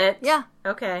a minute. Yeah,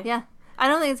 Okay. yeah. I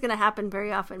don't think it's going to happen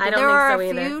very often. But I don't there think are so a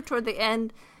either. few toward the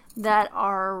end that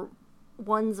are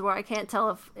ones where I can't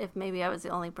tell if maybe I was the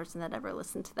only person that ever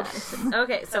listened to that.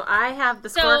 Okay, so I have the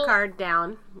So- scorecard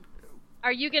down.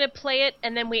 Are you going to play it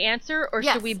and then we answer, or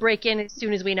Yes. should we break in as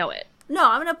soon as we know it?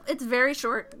 No, it's very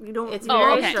short. You don't. It's you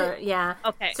very don't have to- short, yeah.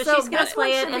 Okay. So, So she's going this to play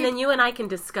one it, should and be- then you and I can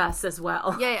discuss as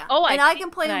well. Yeah, yeah. Oh, I and I see.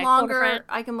 can play Can I phone a friend? longer.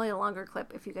 I can play a longer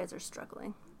clip if you guys are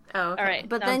struggling. Oh, okay. All right.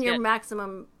 But sounds then your good.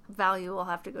 maximum value will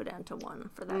have to go down to 1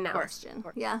 for that No. question. Of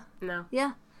course. Yeah, No.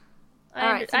 yeah. I,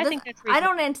 All right. So I this- think that's I reasonable.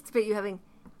 don't anticipate you having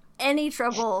any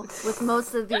trouble with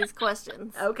most of these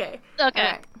questions. Okay. Okay.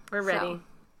 All right. We're ready.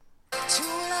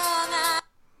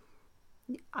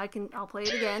 I'll play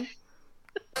it again.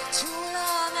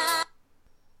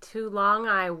 Too long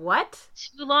I what?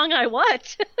 Too long I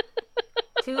what?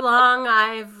 Too long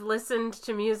I've listened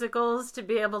to musicals to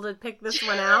be able to pick this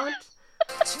one out?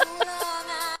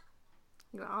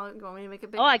 You want me to make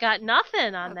it big? Oh, I got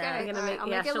nothing on Okay. that. I'm gonna All right, make I'll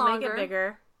yeah, make it she'll make it longer.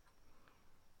 bigger.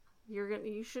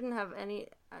 You shouldn't have any.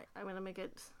 I'm gonna make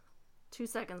it 2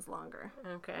 seconds longer.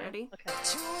 Okay. Ready? Okay.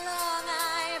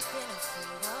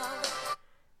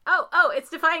 Oh, it's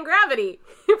Defying Gravity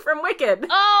from Wicked.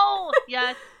 Oh,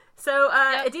 yes. So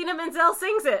Yep. Idina Menzel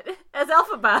sings it as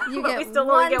Elphaba, You but get we still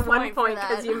only 1 get 1 point for point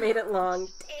because that. you made it long.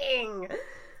 Dang.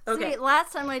 Okay. See,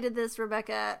 last time I did this,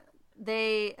 Rebecca,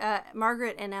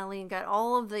 Margaret and Aline got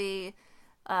all of the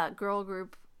girl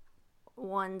group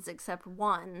ones except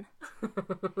one.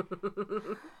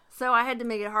 So I had to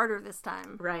make it harder this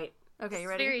time. Right. Okay, you It's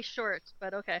ready? very short,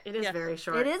 but okay. It is Yeah. very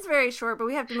short. It is very short, but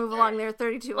we have to move along. There are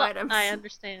 32 Well, items. I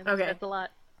understand. Okay. That's a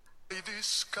lot.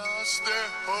 Discuss their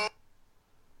hope.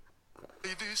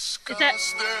 Discuss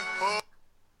that- their hope.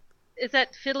 Is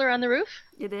that Fiddler on the Roof?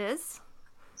 It is.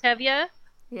 Tevye?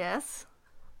 Yes.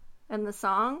 And the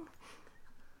song?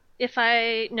 If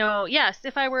I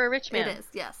were a rich man. It is.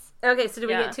 Yes. Okay, so do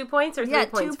we Yeah. get 2 points or 3 Yeah,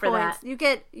 points 2 for points. that?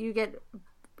 You get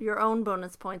your own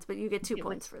bonus points, but you get 2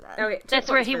 points for that. Okay, 2 That's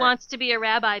where points he for that. wants to be a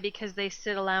rabbi because they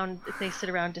sit around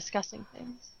discussing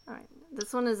things. All right.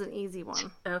 This one is an easy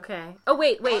one. Okay. Oh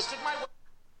wait.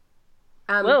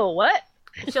 Whoa, what?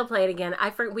 She'll play it again.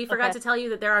 We forgot Okay. to tell you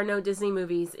that there are no Disney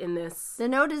movies in this. There are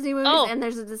no Disney movies, Oh, and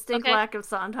there's a distinct okay. lack of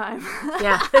Sondheim.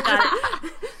 Yeah.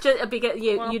 Just because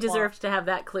you Womp deserved to have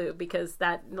that clue because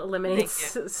that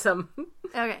eliminates some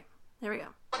Okay, here we go.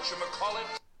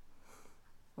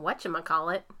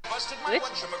 whatchamacallit. Busted my Which?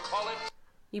 whatchamacallit.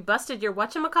 You busted your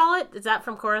whatchamacallit? Is that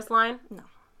from Chorus Line? No.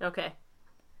 Okay.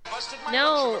 Busted my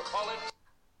No. whatchamacallit.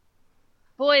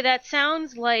 Boy, that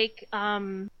sounds like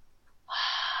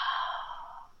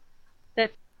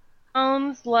that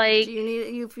sounds like Do you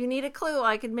need if you need a clue,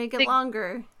 I could make it Big-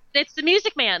 longer. it's the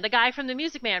Music Man, the guy from the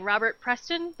Music Man, Robert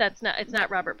Preston. It's not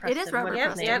Robert Preston. is Robert What Yep,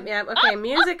 his Preston. name? yep. Okay,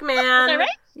 Music Man. Is that right?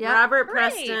 Yep. Robert Right.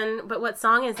 Preston. But what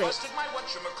song is it? Busted my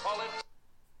whatchamacallit.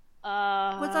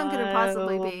 What song could it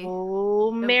possibly be? Oh,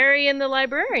 Mary and the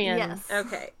Librarian. Yes.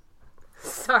 Okay.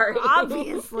 Sorry.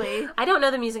 Obviously. I don't know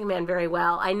the Music Man very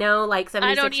well. I know like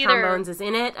I don't 76 either. Trombones is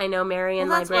in it. I know Mary and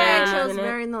Well, that's why Librarian I chose is in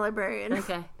Mary it. and the Librarian.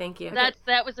 Okay, thank you. That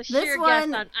was a sheer one-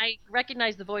 guess on. I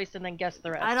recognized the voice and then guessed the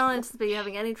rest. I don't anticipate you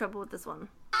having any trouble with this one.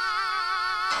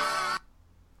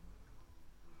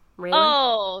 Really?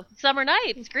 Oh, Summer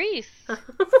Nights, Grease.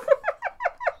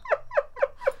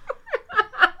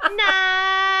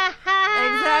 Nah.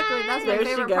 Exactly. That's my There she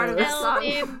favorite part of goes. this Tell song.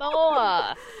 me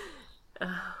more.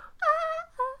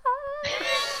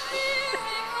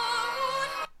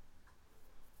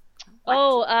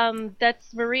 Oh,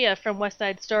 that's Maria from West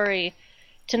Side Story.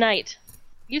 Tonight.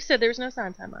 You said there was no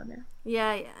Sondheim on there.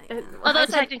 Yeah. Although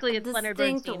That's a technically it's Leonard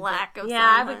distinct Bernstein. lack of Yeah,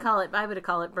 I Sondheim. would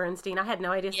call it Bernstein. I had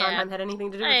no idea Yeah. Sondheim had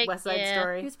anything to do with Like, West Side yeah. He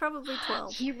Story. was probably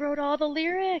 12. He wrote all the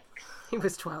lyrics. He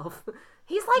was 12.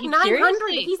 He's like You 900.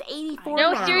 seriously? He's 84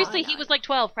 No, now. seriously, he was like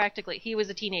 12 practically. He was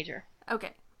a teenager.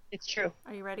 Okay. It's true.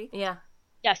 Are you ready? Yeah.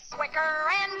 Yes. Quicker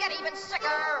and get even sicker.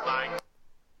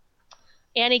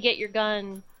 Annie, get your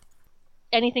gun.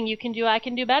 Anything you can do, I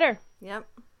can do better. Yep.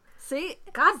 See?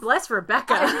 God bless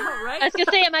Rebecca. Right? I was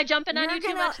gonna say, am I jumping on You're you too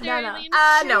gonna- much there, no. Eileen?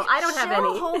 No, I don't have She'll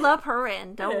any. hold up her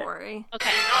end. Don't worry. Okay.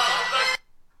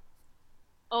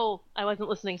 Oh, I wasn't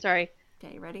listening. Sorry.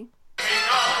 Okay, you ready?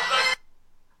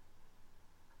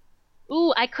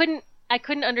 Ooh, I couldn't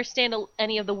understand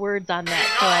any of the words on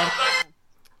that.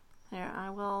 So Here, I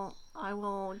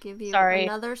will give you Sorry.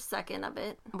 another second of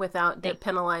it. Without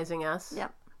penalizing us.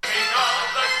 Yep.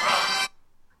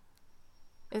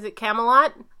 Is it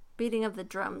Camelot? Beating of the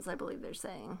drums, I believe they're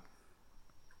saying.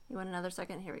 You want another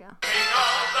second? Here we go.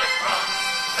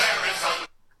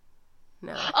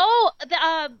 No. Oh,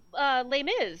 the Les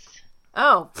Mis.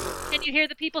 Oh. Can you hear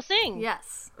the people sing?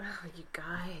 Yes. Oh, you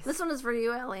guys. This one is for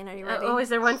you, Eileen. Are you ready? Oh, is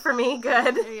there one for me?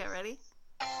 Good. Here you go. Ready?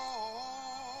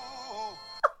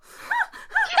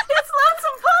 It's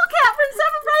Lonesome Polecat from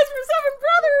Seven Brides from Seven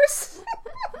Brothers.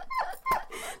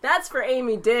 That's for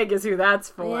Amy Digg is who that's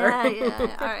for. Yeah.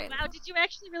 All right. Wow, did you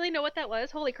actually really know what that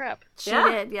was? Holy crap. She Yeah,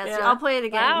 did. Yes. yeah. I'll play it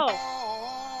again. Wow.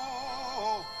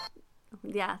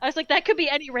 Yeah. I was like, that could be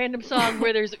any random song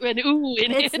where there's an ooh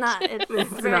in it. It's not. It's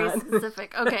very not.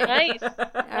 specific. Okay. Nice.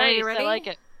 Are Nice. you ready? I like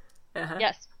it. Uh-huh.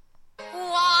 Yes.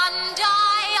 One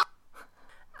day.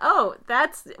 Oh,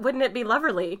 wouldn't it be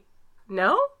Loverly?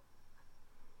 No?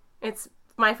 It's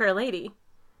My Fair Lady.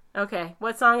 Okay,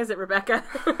 what song is it, Rebecca?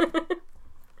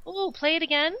 Ooh, play it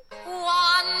again.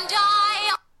 One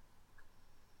day.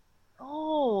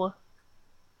 Oh.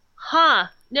 Huh.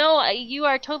 No, you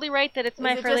are totally right that it's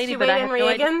My Is it Fair just Lady, you but wait I in have no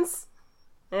idea. Reagans?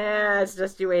 Yeah, it's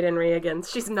just you wait in Reagans.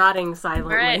 She's nodding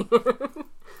silently. right.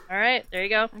 All right, there you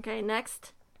go. Okay.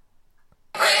 Next.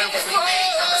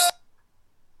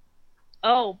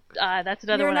 Oh, that's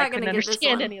another You're one I not gonna couldn't get this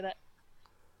understand one. any of that.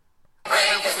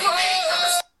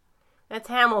 That's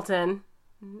Hamilton.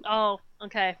 Oh,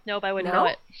 okay. Nope, I wouldn't No? know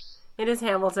it. It is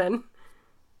Hamilton.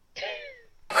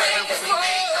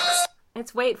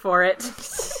 It's Wait For It.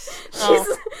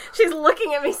 She's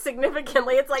looking at me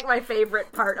significantly. It's like my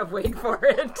favorite part of Wait For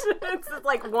It. It's just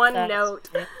like one That's note.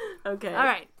 funny. Okay. All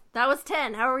right. That was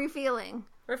 10. How are you feeling?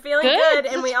 We're feeling Good. good,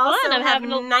 This and is we also fun. I'm have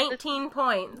having a- 19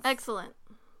 points. Excellent.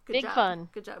 Good Big job. fun.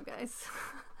 Good job, guys.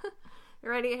 You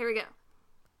ready? Here we go.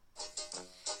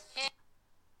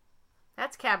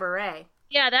 That's Cabaret.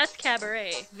 Yeah, that's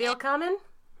Cabaret. Willkommen?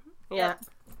 Yeah.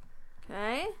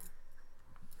 Okay.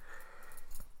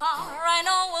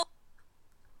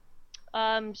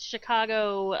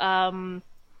 Chicago,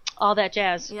 all that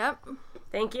jazz. Yep.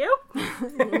 Thank you.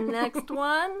 Next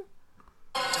one.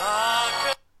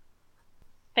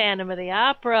 Phantom of the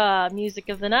Opera, Music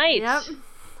of the Night. Yep.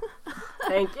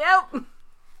 Thank you.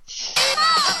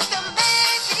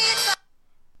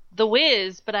 The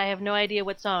Wiz, but I have no idea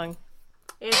what song.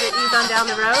 Is it Ease on Down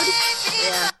the Road?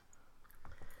 Yeah.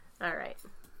 All right.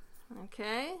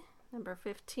 Okay. Number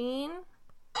 15.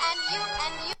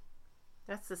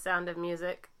 That's The Sound of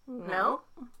Music. No?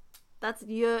 That's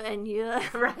you and you.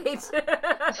 Right.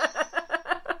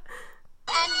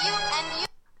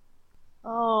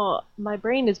 Oh, my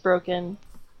brain is broken.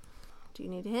 Do you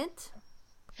need a hint?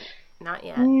 Not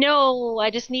yet. No, I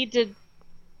just need to.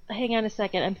 Hang on a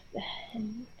second.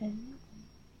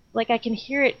 Like I can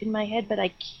hear it in my head, but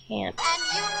I can't.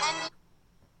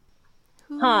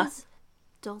 Whose Huh.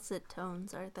 dulcet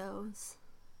tones are those?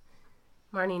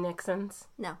 Marnie Nixon's.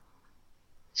 No.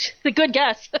 The good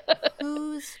guess.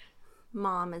 Whose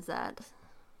mom is that?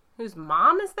 Whose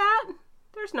mom is that?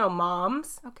 There's no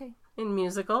moms Okay. in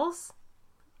musicals.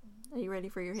 Are you ready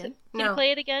for your hint? Can you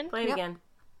play it again? Play it Yep. again.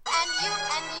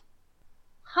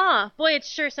 Huh. Boy, it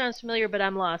sure sounds familiar, but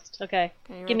I'm lost. Okay.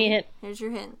 Okay, you Give me a ready? hint. Here's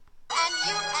your hint.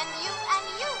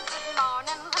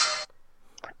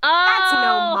 That's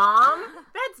no Oh, mom.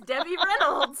 That's Debbie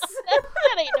Reynolds.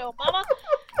 that ain't no mama.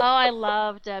 Oh, I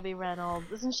love Debbie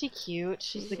Reynolds. Isn't she cute?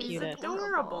 She's the She's cutest.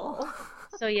 adorable.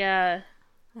 So yeah.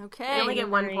 Okay. You only get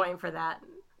 1 Marie. point for that.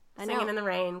 I Singing know. in the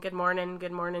Rain. Good morning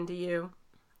to you.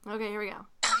 Okay, here we go.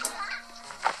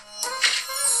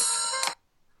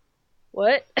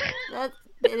 What?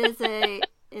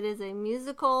 It is a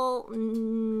musical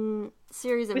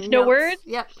series of With no notes. words?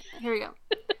 Yep. Here we go.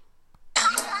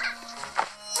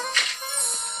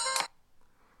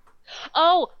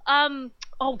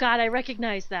 Oh God, I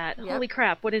recognize that. Yep. Holy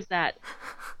crap, what is that?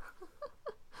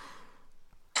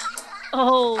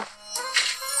 Oh.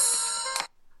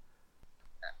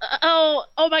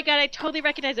 Oh my God, I totally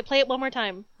recognize it. Play it one more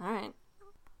time. All right.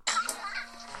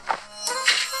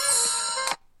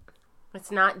 It's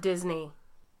not Disney.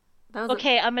 That was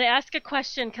Okay, I'm going to ask a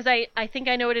question because I think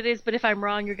I know what it is, but if I'm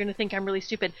wrong, you're going to think I'm really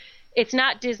stupid. It's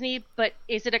not Disney, but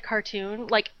is it a cartoon?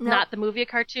 Like, No. not the movie a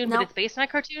cartoon, No. but it's based on a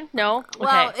cartoon? No?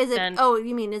 Well, Okay, is it? then- Oh,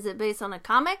 you mean is it based on a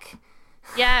comic?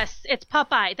 Yes, it's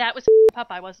Popeye. That was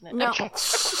Popeye, wasn't it? No. Okay.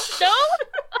 No?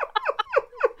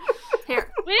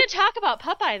 Here. We didn't talk about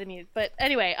Popeye the music, but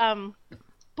anyway,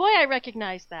 boy, I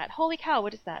recognize that. Holy cow,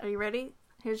 what is that? Are you ready?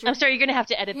 Here's your. I'm sorry, you're gonna have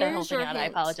to edit that whole Here's thing your out. I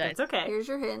hint. apologize. It's okay. Here's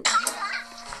your hint.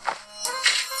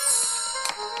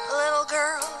 Little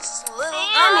girls,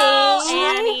 little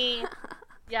Annie.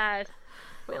 Yes.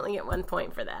 We only get 1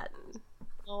 point for that.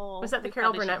 Oh, Was that the we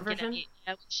Carol probably Burnett shouldn't get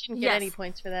version? we shouldn't get Yes. any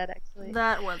points for that, actually.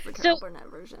 That was the Carol Burnett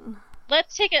version. I'm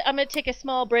gonna take a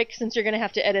small break since you're gonna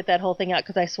have to edit that whole thing out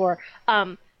because I swore.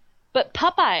 But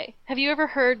Popeye, have you ever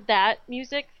heard that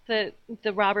music? The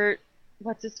Robert,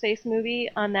 what's his face movie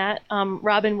on that?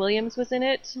 Robin Williams was in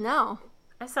it. No.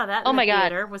 I saw that in Oh the my God.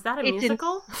 theater. Was that a It's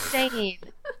musical? insane.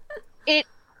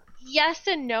 Yes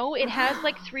and no. It has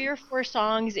like 3 or 4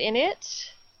 songs in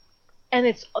it,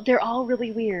 and they're all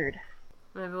really weird.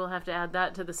 Maybe we'll have to add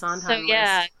that to the Sondheim So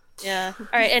yeah, list. yeah. All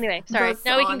right. Anyway, sorry. The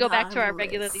Now we can go back to our Sondheim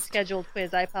regularly list. scheduled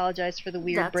quiz. I apologize for the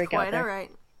weird That's breakout quite there. all right.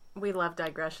 We love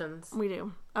digressions. We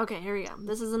do. Okay, here we go.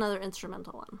 This is another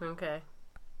instrumental one. Okay.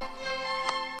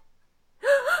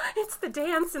 It's the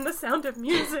dance and the Sound of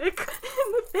Music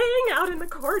and the thing out in the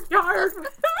courtyard.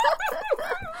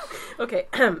 Okay,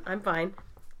 I'm fine.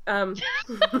 I'm just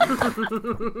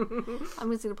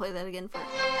gonna play that again for.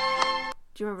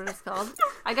 Do you remember what it's called?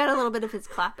 I got a little bit of his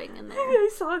clapping in there. I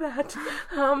saw that.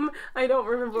 I don't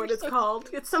remember what it's called.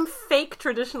 It's some fake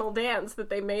traditional dance that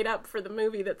they made up for the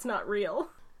movie that's not real.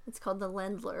 It's called the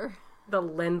Lendler. The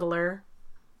Lendler.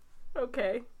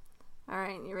 Okay. All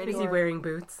right, you ready? Is he wearing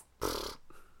boots?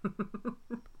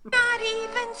 not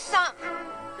even something.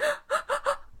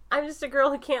 I'm just a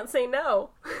girl who can't say no.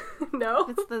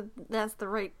 No? That's the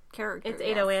right character. It's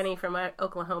yes. Ado Annie from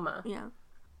Oklahoma. Yeah.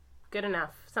 Good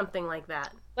enough. Something like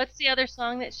that. What's the other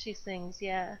song that she sings?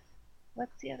 Yeah.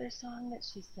 What's the other song that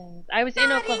she sings? I was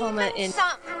in Oklahoma Not even in.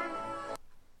 something.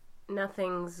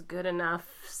 Nothing's good enough.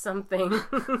 Something.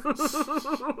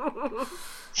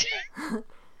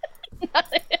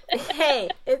 Hey,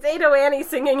 it's Ado Annie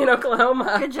singing in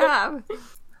Oklahoma. Good job.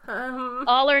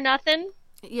 All or Nothing?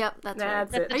 Yep, that's right.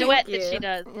 That's That's it. the Thank duet you. that she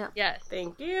does. Yeah. Yes.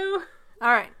 Thank you.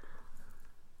 All right.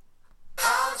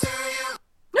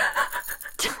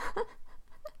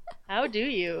 How do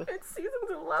you? It's Seasons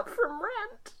of Love from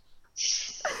Rent.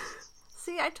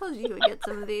 See, I told you would get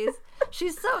some of these.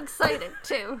 She's so excited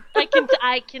too. I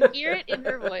can hear it in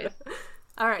her voice.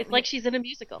 All right. It's like she's in a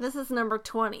musical. This is number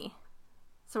 20.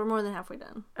 So we're more than halfway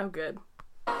done. Oh, good.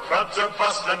 Buds are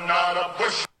busting out a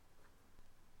bush.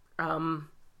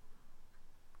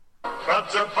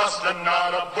 Buds are busting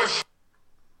out a bush.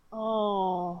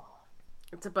 Oh.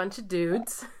 It's a bunch of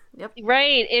dudes.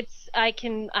 Right.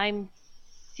 I'm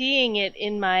seeing it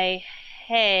in my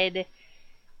head.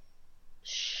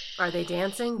 Are they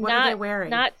dancing? What are they wearing?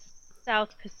 Not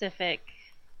South Pacific.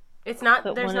 It's not.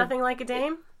 but There's one of- nothing like a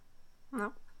dame.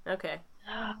 No. Okay.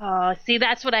 Oh, see,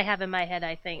 that's what I have in my head,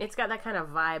 I think. It's got that kind of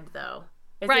vibe, though.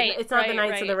 Right, It's not the right,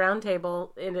 Knights of the right. Round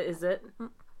Table, is it?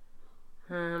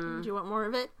 Do you want more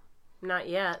of it? Not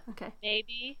yet. Okay.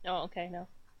 Maybe. No, okay, no.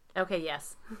 Okay,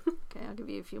 yes. Okay, I'll give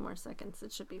you a few more seconds.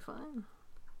 It should be fine.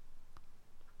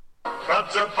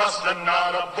 Buds are busting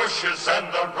out of bushes and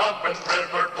the romping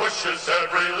river pushes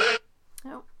every little.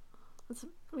 Oh.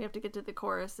 We have to get to the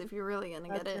chorus if you're really going to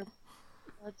get it.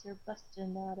 Buds are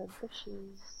busting out of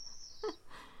bushes.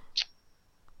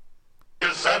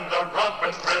 And the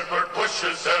romping river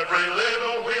pushes every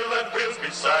little wheel that wheels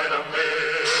beside a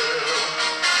mill.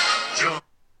 June.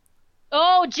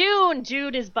 Oh, June!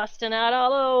 June is busting out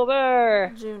all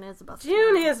over. June is a bus.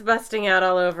 June is busting out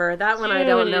all over. That one I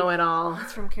don't June know is- at all.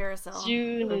 It's from Carousel.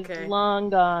 June Okay. is long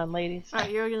gone, ladies. All right,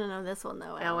 you're going to know this one,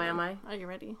 though. Oh, Allie. am I? Are you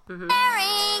ready?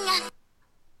 Herring.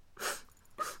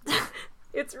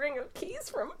 It's Ring of Keys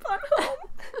from Fun Home.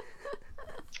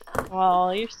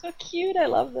 Oh, you're so cute. I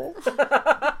love this.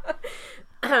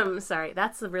 Sorry,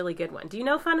 that's a really good one. Do you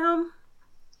know Fun Home?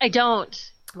 I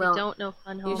don't. Well, I don't know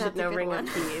Fun Home. You should That's a know good Ring one.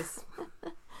 of Keys.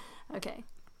 Okay.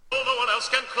 No one else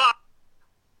can climb.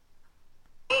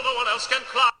 No one else can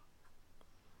climb.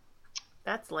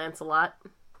 That's Lancelot.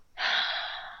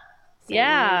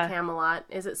 Yeah. Singing Camelot.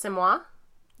 Is it Simois?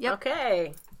 Yep.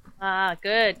 Okay. Ah,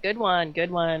 good. Good one.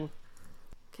 Good one.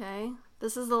 Okay.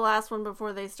 This is the last one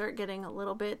before they start getting a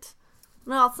little bit...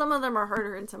 Well, some of them are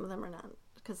harder and some of them are not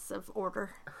because of order.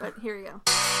 But here you go.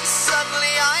 Suddenly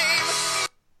I'm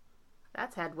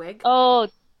That's Hedwig. Oh,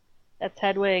 that's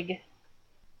Hedwig.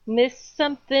 Miss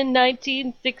Something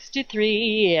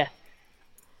 1963.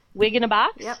 Wig in a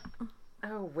box? Yep.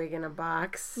 Oh, Wig in a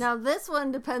Box. Now, this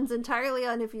one depends entirely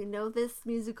on if you know this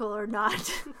musical or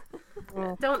not.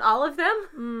 Don't all of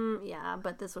them? Yeah,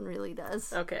 but this one really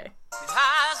does. Okay. It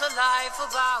has a life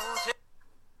about it.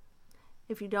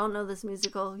 If you don't know this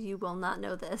musical, you will not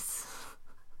know this.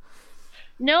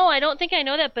 No, I don't think I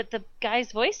know that, but the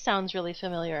guy's voice sounds really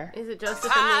familiar. Is it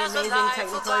Joseph and the Amazing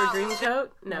Technicolor Dreamcoat?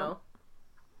 No.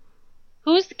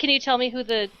 Can you tell me who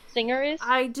the singer is?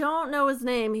 I don't know his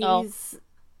name. Oh.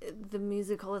 The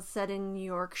musical is set in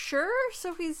Yorkshire,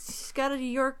 so he's got a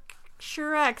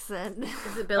Yorkshire accent.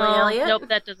 Is it Billy Elliot? Nope,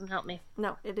 that doesn't help me.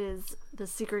 No, it is The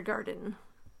Secret Garden.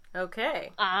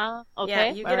 Okay. Okay.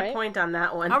 Yeah, you get all a right. point on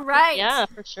that one. All right. Yeah,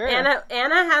 for sure. Anna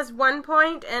has 1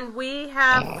 point, and we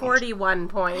have 41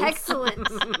 points. Excellent.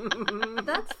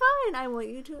 That's fine. I want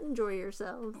you to enjoy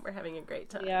yourselves. We're having a great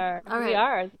time. We are. All right. We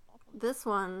are. This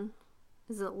one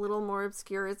is a little more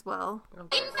obscure as well, In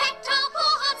fact, our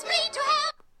poor hearts bleed to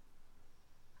hell.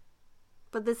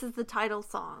 but this is the title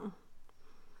song.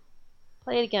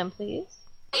 Play it again, please.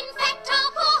 In fact,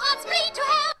 our poor hearts bleed to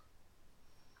hell.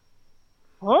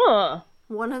 Huh.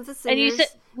 One of the And you singers...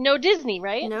 said no Disney,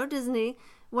 right? No Disney.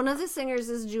 One of the singers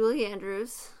is Julie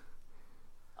Andrews.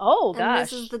 Oh And gosh.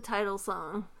 this is the title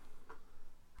song.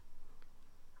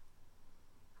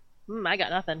 I got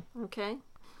nothing. Okay.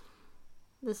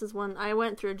 This is one... I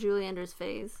went through a Julie Andrews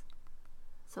phase.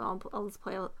 So I'll just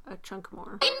play a chunk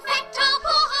more. In fact, our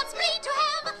poor hearts bleed to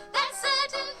hell. That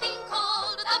certain thing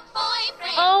called the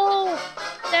boyfriend. Oh,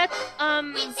 that's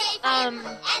We'd save for him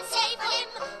and stay for him.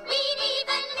 We'd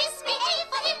even misbehave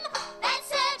for him. That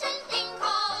certain thing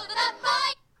called the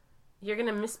boy. You're going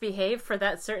to misbehave for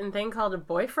that certain thing called a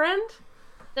boyfriend?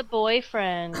 the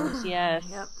boyfriend. Yes.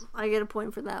 Yep. I get a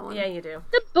point for that one. Yeah, you do.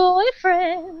 The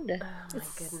boyfriend. Oh my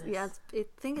goodness. Yeah, I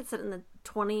think it's set in the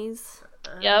 20s.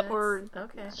 Yep. Or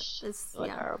Okay. it's So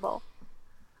yeah. terrible.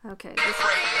 Okay.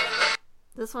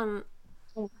 This one.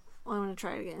 I'm gonna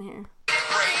try it again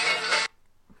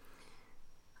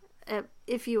here.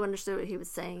 If you understood what he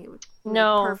was saying, it would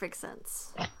No. make perfect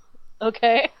sense.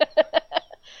 Okay.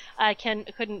 I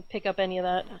couldn't pick up any of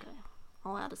that.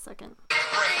 I'll add a second.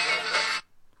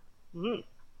 Mm.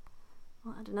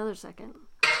 I'll add another second.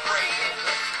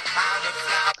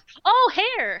 Oh,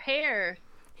 hair.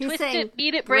 He's Twist saying it,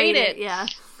 beat it, braid it. Yeah.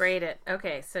 Braid it.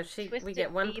 Okay, so Twist we it,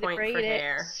 get 1 beat it, point for braid it.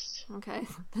 hair. Okay.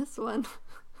 This one.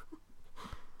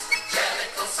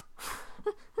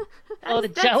 Oh, the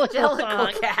That's Jellicle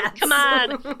Jellicle song. Cats. Come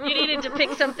on. You needed to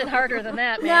pick something harder than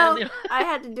that, No, man. I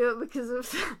had to do it because of.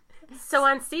 So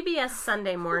on CBS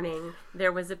Sunday Morning,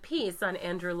 there was a piece on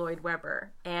Andrew Lloyd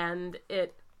Webber, and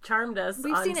it charmed us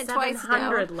We've on seen it twice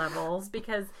 700 now. levels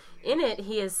because in it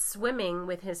he is swimming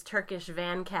with his Turkish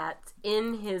van cats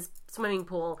in his swimming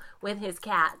pool with his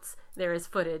cats. There is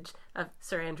footage of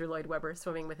Sir Andrew Lloyd Webber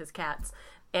swimming with his cats.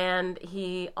 And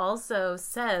he also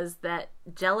says that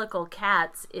Jellicle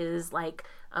Cats is like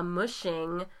a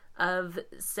mushing of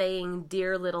saying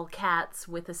dear little cats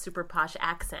with a super posh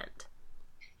accent.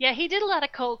 Yeah, he did a lot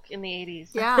of coke in the 80s.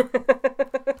 Yeah.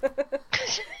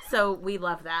 So we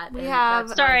love that. We and have-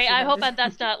 that's why Sorry, she I had hope to-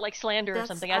 that's not like slander or That's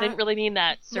something. I didn't really mean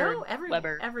that, Sir No,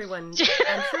 Weber. everyone.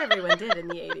 I'm sure everyone did in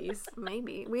the 80s.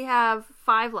 Maybe. We have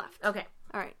 5 left. Okay.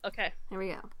 All right. Okay. Here we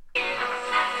go.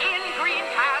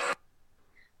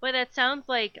 Boy, that sounds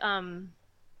like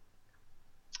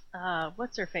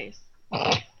what's her face?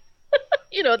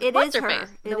 You know, It what's is her her. face?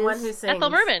 The one who sings. Ethel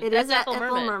Merman. It That's is Ethel Ethel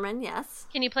Merman. Merman, yes.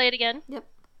 Can you play it again? Yep.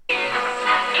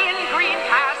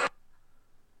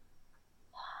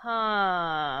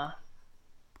 Huh.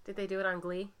 Did they do it on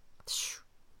Glee?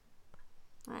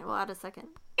 All right, we'll add a second.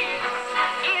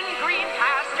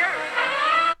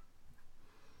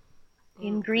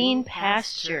 In green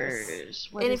pastures.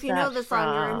 What And is if you know that the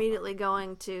song, you're from? immediately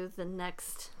going to the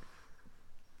next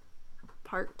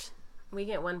part. We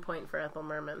get 1 point for Ethel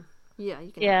Merman. Yeah,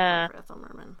 you can Yeah. have a point for Ethel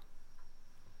Merman.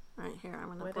 All right, here, I'm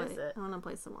going to What play is it? I'm going to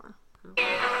play some more.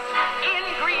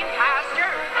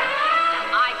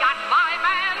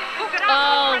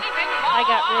 Oh, I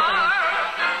got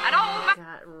rhythm.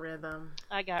 Got rhythm.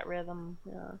 I got rhythm.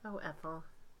 Yeah. Oh, Ethel.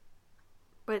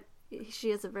 But she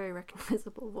has a very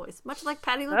recognizable voice, much like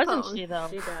Patti Doesn't LuPone. she though?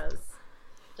 She does.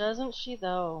 Doesn't she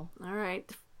though? All right.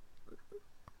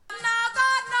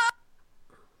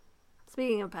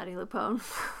 Speaking of Patti LuPone,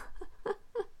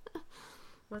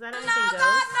 Was that Anything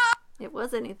Goes? it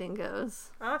was Anything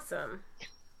Goes. Awesome.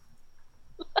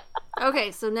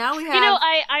 Okay, so now we have. You know,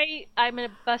 I'm gonna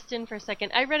bust in for a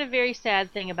second. I read a very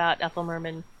sad thing about Ethel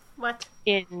Merman. What?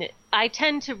 I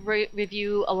tend to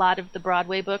review a lot of the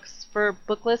Broadway books for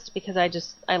book lists because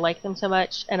I like them so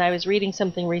much. And I was reading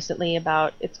something recently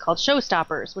about, it's called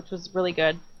Showstoppers, which was really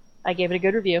good. I gave it a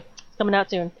good review. It's coming out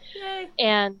soon. Yay.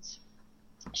 And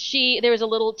there was a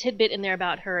little tidbit in there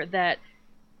about her that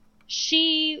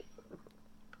she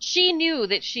knew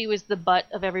that she was the butt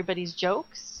of everybody's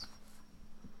jokes,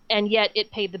 and yet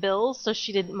it paid the bills, so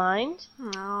she didn't mind.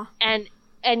 Aw.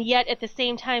 And yet at the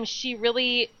same time, she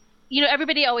really,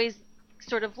 everybody always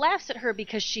sort of laughs at her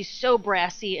because she's so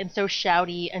brassy and so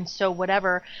shouty and so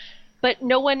whatever, but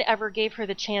no one ever gave her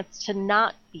the chance to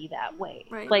not be that way.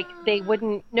 Right. Like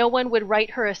no one would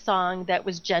write her a song that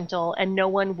was gentle, and no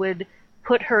one would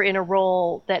put her in a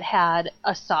role that had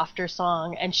a softer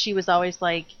song, and she was always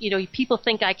like, people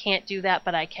think I can't do that,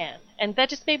 but I can. And that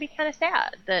just made me kind of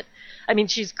sad that,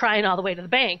 she's crying all the way to the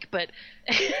bank, but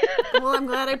Well, I'm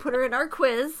glad I put her in our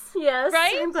quiz. Yes,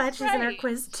 Right? I'm glad she's in our Right.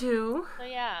 quiz too. so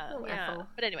yeah. Oh, Ethel.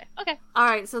 But anyway, okay. All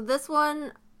right, so this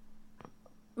one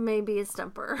may be a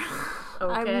stumper.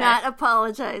 Okay. I'm not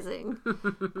apologizing.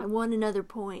 I want another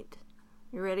point.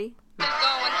 You ready? Going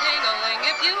tingling.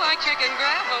 If you like chicken,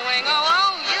 grab a wing.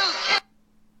 Oh, you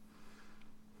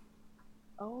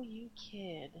Oh, you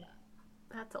kid.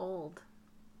 That's old.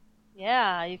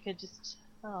 Yeah, you could just.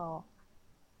 Oh.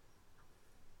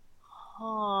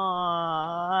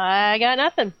 I got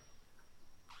nothing.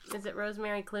 Is it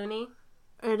Rosemary Clooney?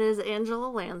 It is Angela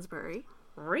Lansbury.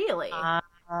 Really?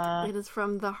 It is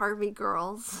from the Harvey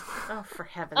Girls. Oh, for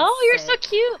heaven's Oh, you're so sake.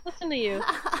 cute. Listen to you.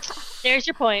 There's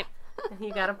your point.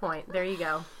 You got a point. There you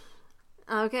go.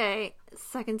 Okay,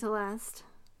 second to last.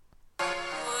 would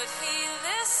he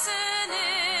listen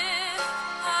if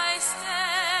I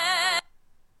said?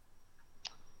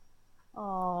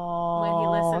 Oh, When he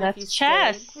listened, if you that's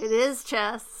Chess. stayed. It is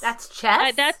Chess. That's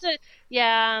Chess?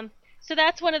 Yeah. So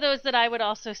that's one of those that I would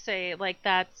also say, like,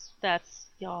 that's,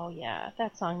 oh yeah,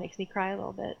 that song makes me cry a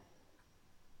little bit.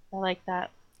 I like that.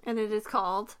 And it is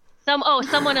called.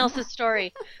 Someone else's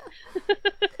story.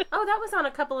 Oh, that was on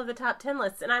a couple of the top 10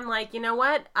 lists, and I'm like, you know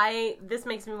what? This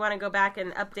makes me want to go back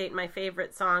and update my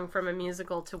favorite song from a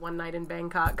musical to One Night in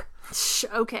Bangkok.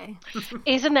 Okay.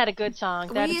 Isn't that a good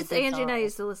song? That is a good Angie and I song.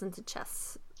 used to listen to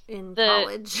Chess in The-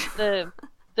 college. the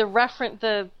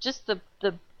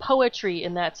poetry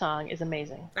in that song is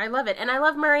amazing. I love it, and I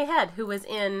love Murray Head, who was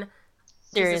in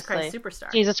Jesus Seriously. Christ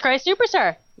Superstar. Jesus Christ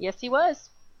Superstar. Yes, he was.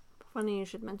 Funny you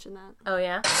should mention that. Oh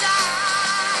yeah.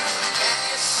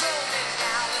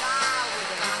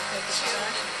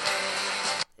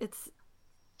 It's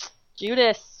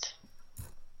Judas.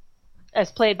 As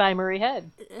played by Murray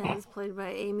Head. it is played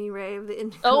by Amy Ray of the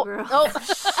Indigo Oh, Girls.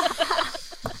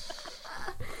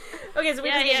 Okay, so we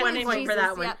Yeah, just get yeah. 1 point for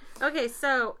that Jesus, one. Okay,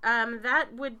 so that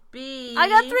would be I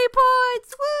got 3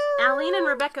 points. Woo! Aline and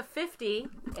Rebecca 50,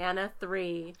 Anna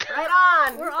 3. Right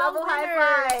on. We're all Double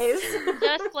high fives.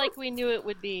 Just like we knew it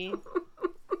would be.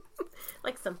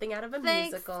 Like something out of a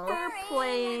Thanks musical. for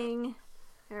playing.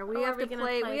 Here, we Oh, have are we to gonna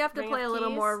play. play We have to Ring play of a little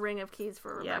Keys? more Ring of Keys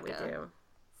for Yeah, Rebecca. we do.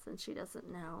 Since she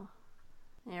doesn't know.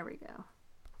 There we go.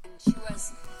 She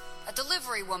was a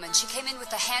delivery woman. She came in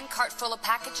with a handcart full of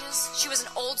packages. She was an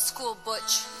old school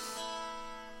butch.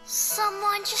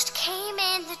 Someone just came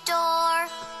in the door,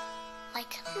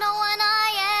 like no one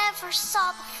I ever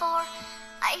saw before.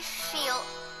 I feel.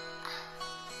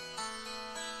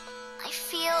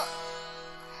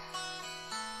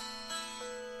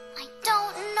 I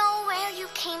don't know where you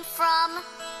came from.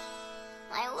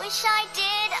 I wish I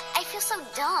did. I feel so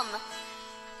dumb.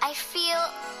 I feel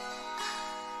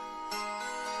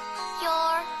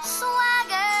your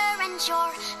swagger and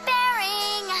your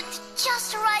bearing and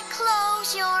just right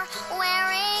clothes you're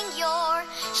wearing, your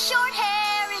short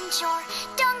hair and your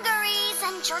dungarees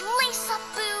and your lace-up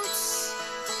boots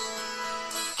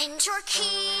and your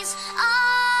keys.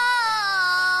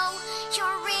 Oh,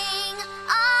 your ring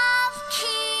of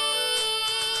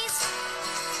keys.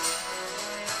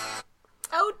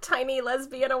 Oh, tiny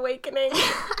lesbian awakening.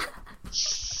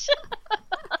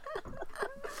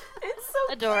 It's so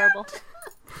Adorable.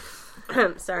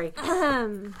 Sorry.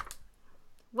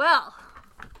 Well,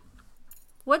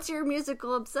 what's your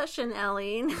musical obsession,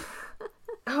 Aline?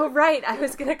 Oh, right. I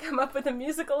was going to come up with a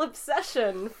musical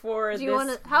obsession for Do you this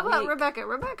want to? How about week. Rebecca?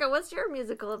 Rebecca, what's your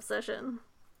musical obsession?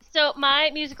 So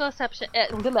my musical obsession,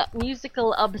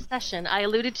 I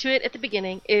alluded to it at the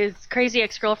beginning, is Crazy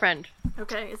Ex-Girlfriend.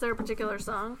 Okay, is there a particular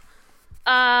song?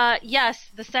 Yes,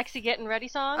 the Sexy Getting Ready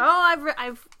song.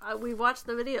 Oh, we watched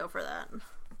the video for that.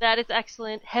 That is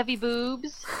excellent. Heavy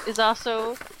Boobs is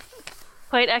also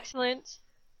quite excellent.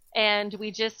 And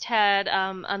we just had,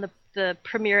 on the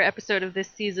premiere episode of this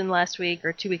season last week,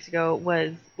 or 2 weeks ago,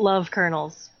 was Love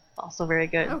Kernels. Also very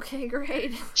good. Okay,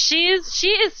 great. She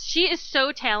is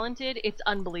so talented, it's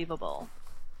unbelievable.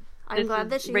 I'm This glad is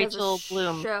that she Rachel has a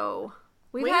Bloom. show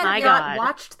We've We had have My not God.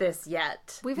 watched this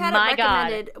yet. We've had My it God.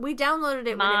 recommended. We downloaded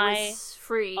it when it was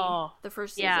free the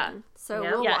first season. yeah. So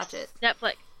Yeah. we'll Yes, watch it.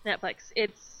 Netflix.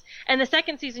 And the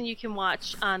second season you can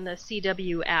watch on the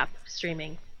CW app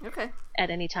streaming Okay. at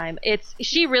any time.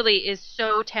 She really is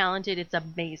so talented. It's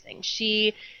amazing.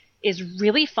 She is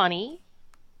really funny.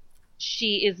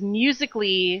 She is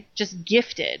musically just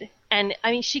gifted. And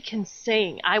I mean, she can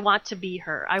sing. I want to be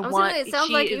her. I was gonna say, it sounds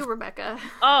like you, Rebecca.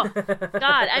 Oh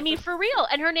God! I mean, for real.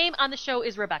 And her name on the show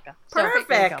is Rebecca. So there you go.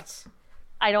 Perfect.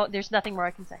 I don't. There's nothing more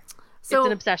I can say. So it's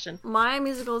an obsession. My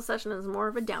musical obsession is more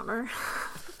of a downer.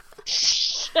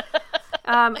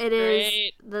 It is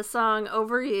Great. the song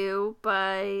 "Over You"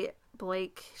 by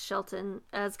Blake Shelton,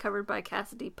 as covered by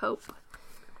Cassidy Pope.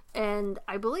 And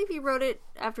I believe he wrote it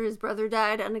after his brother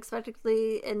died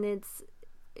unexpectedly, and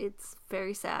it's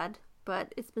very sad,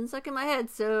 but it's been stuck in my head,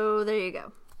 so there you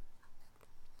go.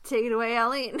 Take it away,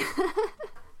 Aline.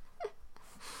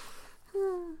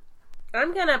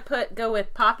 I'm gonna go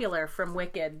with Popular from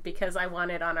Wicked because I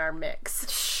want it on our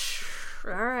mix.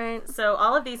 All right. So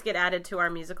all of these get added to our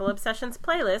Musical Obsessions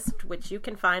playlist, which you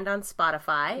can find on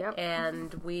Spotify. Yep.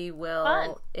 And we will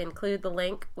Fun. include the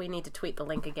link. We need to tweet the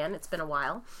link again. It's been a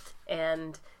while.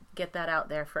 And get that out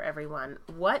there for everyone.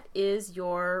 What is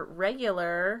your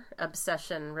regular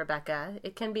obsession, Rebecca?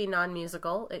 It can be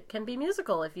non-musical. It can be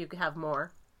musical if you have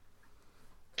more.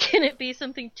 Can it be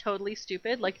something totally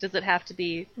stupid? Like, does it have to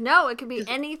be? No, it could be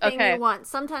anything okay. you want.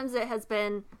 Sometimes it has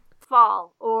been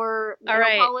fall or nail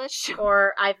right. polish.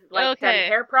 Or I've done Okay.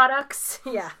 hair products.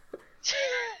 Yeah.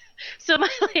 So my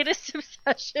latest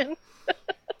obsession.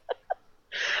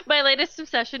 My latest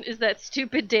obsession is that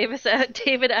stupid David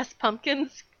S.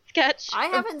 Pumpkins sketch. I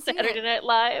from haven't seen Saturday it. Night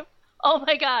Live. Oh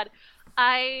my God,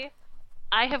 I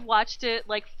have watched it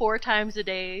like 4 times a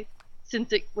day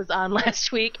since it was on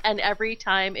last week, and every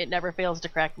time it never fails to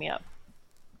crack me up.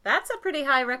 That's a pretty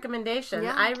high recommendation.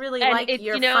 Yeah. I really And like it-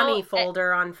 your you know, funny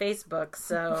folder on Facebook,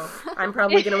 so I'm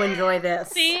probably going to enjoy this.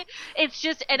 See, it's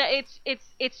just, and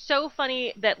it's so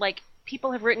funny that like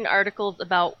people have written articles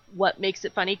about what makes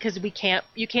it funny because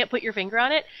you can't put your finger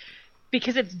on it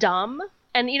because it's dumb,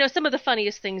 and you know some of the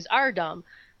funniest things are dumb,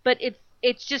 but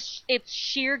it's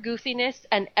sheer goofiness,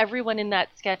 and everyone in that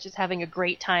sketch is having a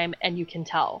great time, and you can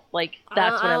tell. Like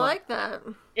that's what I love. like that.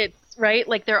 It's right,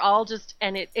 like they're all just,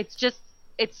 and it's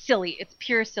silly. It's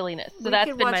pure silliness. So We that's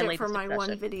could been watch my it latest for my obsession.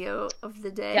 one video of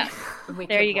the day. Yeah. We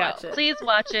There can you go. watch it. Please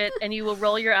watch it, and you will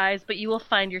roll your eyes, but you will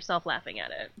find yourself laughing at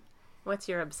it. What's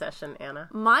your obsession, Anna?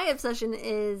 My obsession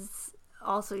is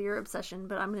also your obsession,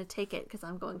 but I'm going to take it because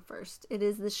I'm going first. It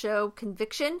is the show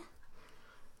Conviction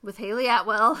with Haley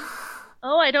Atwell.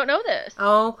 Oh, I don't know this.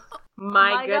 Oh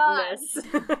my my God.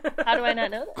 goodness. How do I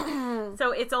not know that?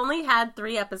 So it's only had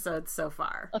 3 episodes so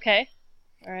far. Okay.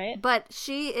 All right. But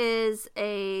she is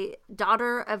a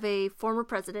daughter of a former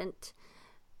president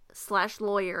 /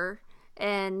 lawyer,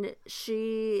 and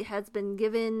she has been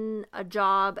given a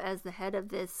job as the head of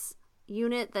this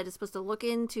unit that is supposed to look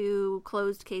into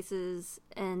closed cases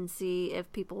and see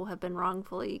if people have been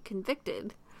wrongfully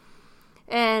convicted.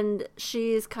 And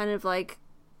she's kind of like,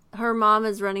 her mom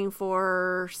is running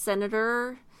for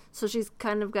senator, so she's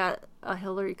kind of got a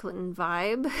Hillary Clinton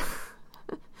vibe.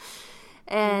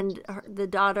 And the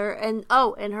daughter, and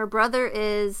her brother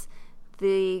is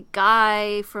the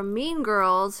guy from Mean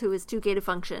Girls who is too gay to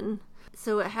function.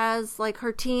 So it has, like,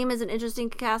 her team is an interesting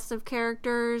cast of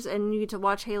characters, and you get to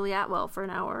watch Haley Atwell for an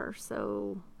hour.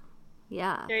 So,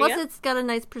 yeah. There you Plus, go. it's got a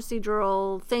nice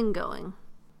procedural thing going.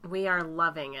 We are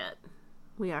loving it.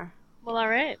 We are. Well, all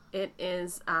right. It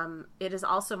is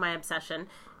also my obsession.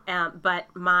 But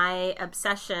my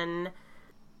obsession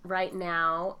right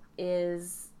now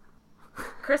is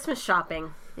Christmas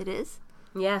shopping. It is?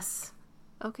 Yes.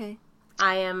 Okay.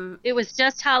 It was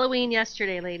just Halloween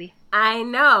yesterday, lady. I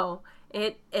know.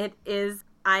 It is.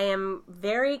 I am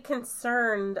very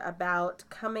concerned about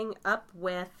coming up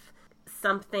with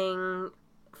something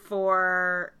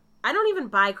for. I don't even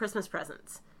buy Christmas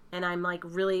presents, and I'm like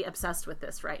really obsessed with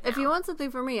this right now. If you want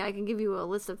something for me, I can give you a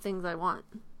list of things I want.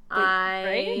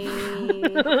 I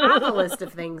have a list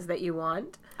of things that you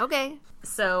want. Okay.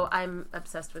 So I'm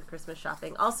obsessed with Christmas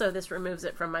shopping. Also, this removes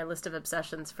it from my list of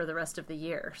obsessions for the rest of the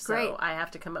year. So Great. I have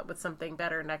to come up with something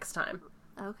better next time.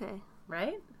 Okay.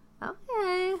 Right?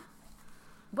 Okay.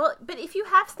 Well, but if you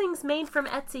have things made from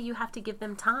Etsy, you have to give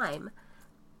them time.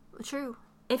 True.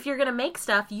 If you're going to make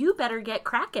stuff, you better get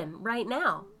cracking right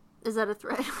now. Is that a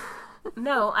threat?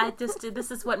 No, this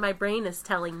is what my brain is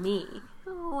telling me.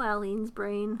 Oh, Aline's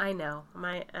brain. I know.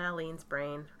 My Aline's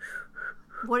brain.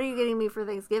 What are you getting me for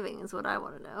Thanksgiving is what I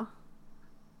want to know.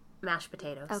 Mashed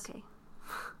potatoes. Okay.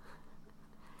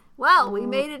 Well, we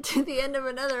made it to the end of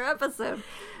another episode.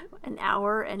 An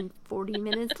hour and 40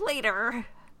 minutes later.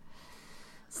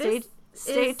 Stay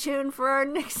tuned for our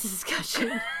next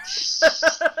discussion.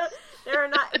 We're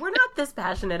not this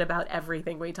passionate about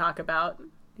everything we talk about.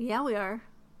 Yeah, we are.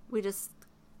 We just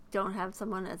don't have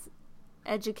someone as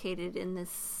educated in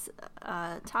this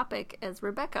topic as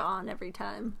Rebecca on every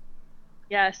time.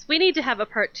 Yes, we need to have a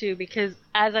part 2 because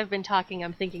as I've been talking,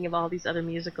 I'm thinking of all these other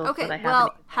musicals that I haven't.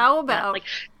 Well, how about like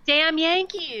Damn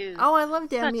Yankees? Oh, I love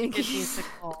Damn Such Yankees. A good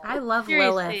musical. I love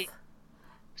Seriously. Lilith.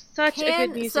 Such a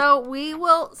good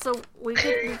musical. So we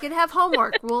could have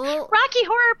homework. We'll Rocky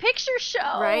Horror Picture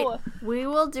Show. Right. We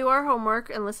will do our homework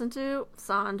and listen to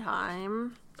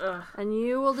Sondheim. Ugh. And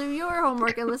you will do your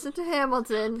homework and listen to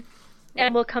Hamilton.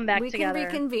 And we'll come back we together. We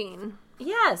can reconvene.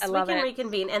 Yes, we love can it.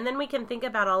 reconvene. And then we can think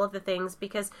about all of the things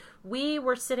because we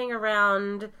were sitting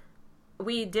around,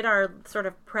 we did our sort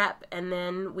of prep, and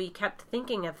then we kept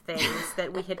thinking of things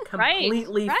that we had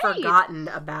completely forgotten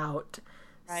about.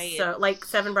 Right. So, like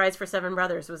Seven Brides for Seven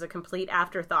Brothers was a complete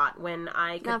afterthought when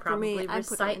I could Not for probably me. I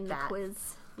recite put it in that. the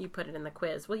quiz. You put it in the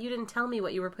quiz. Well, you didn't tell me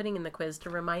what you were putting in the quiz to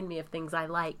remind me of things I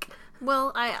like.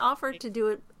 Well, I offered to do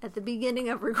it at the beginning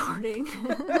of recording.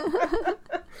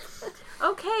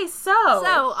 Okay, so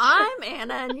I'm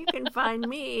Anna, and you can find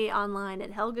me online at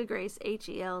Helga Grace,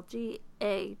 HelgaGrace.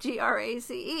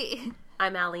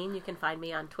 I'm Aline. You can find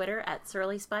me on Twitter at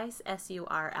SurlySpice,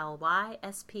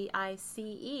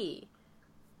 SurlySpice.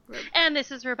 And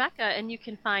this is Rebecca, and you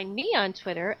can find me on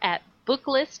Twitter at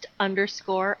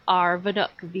booklist_R_Vanook,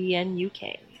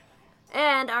 VNUK.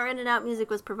 And our in and out music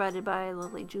was provided by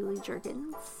lovely Julie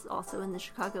Jergens, also in the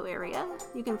Chicago area.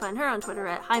 You can find her on Twitter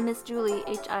at Hi Miss Julie,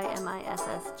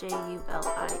 HIMISSJULIE.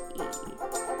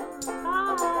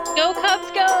 Go Cubs,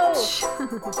 go!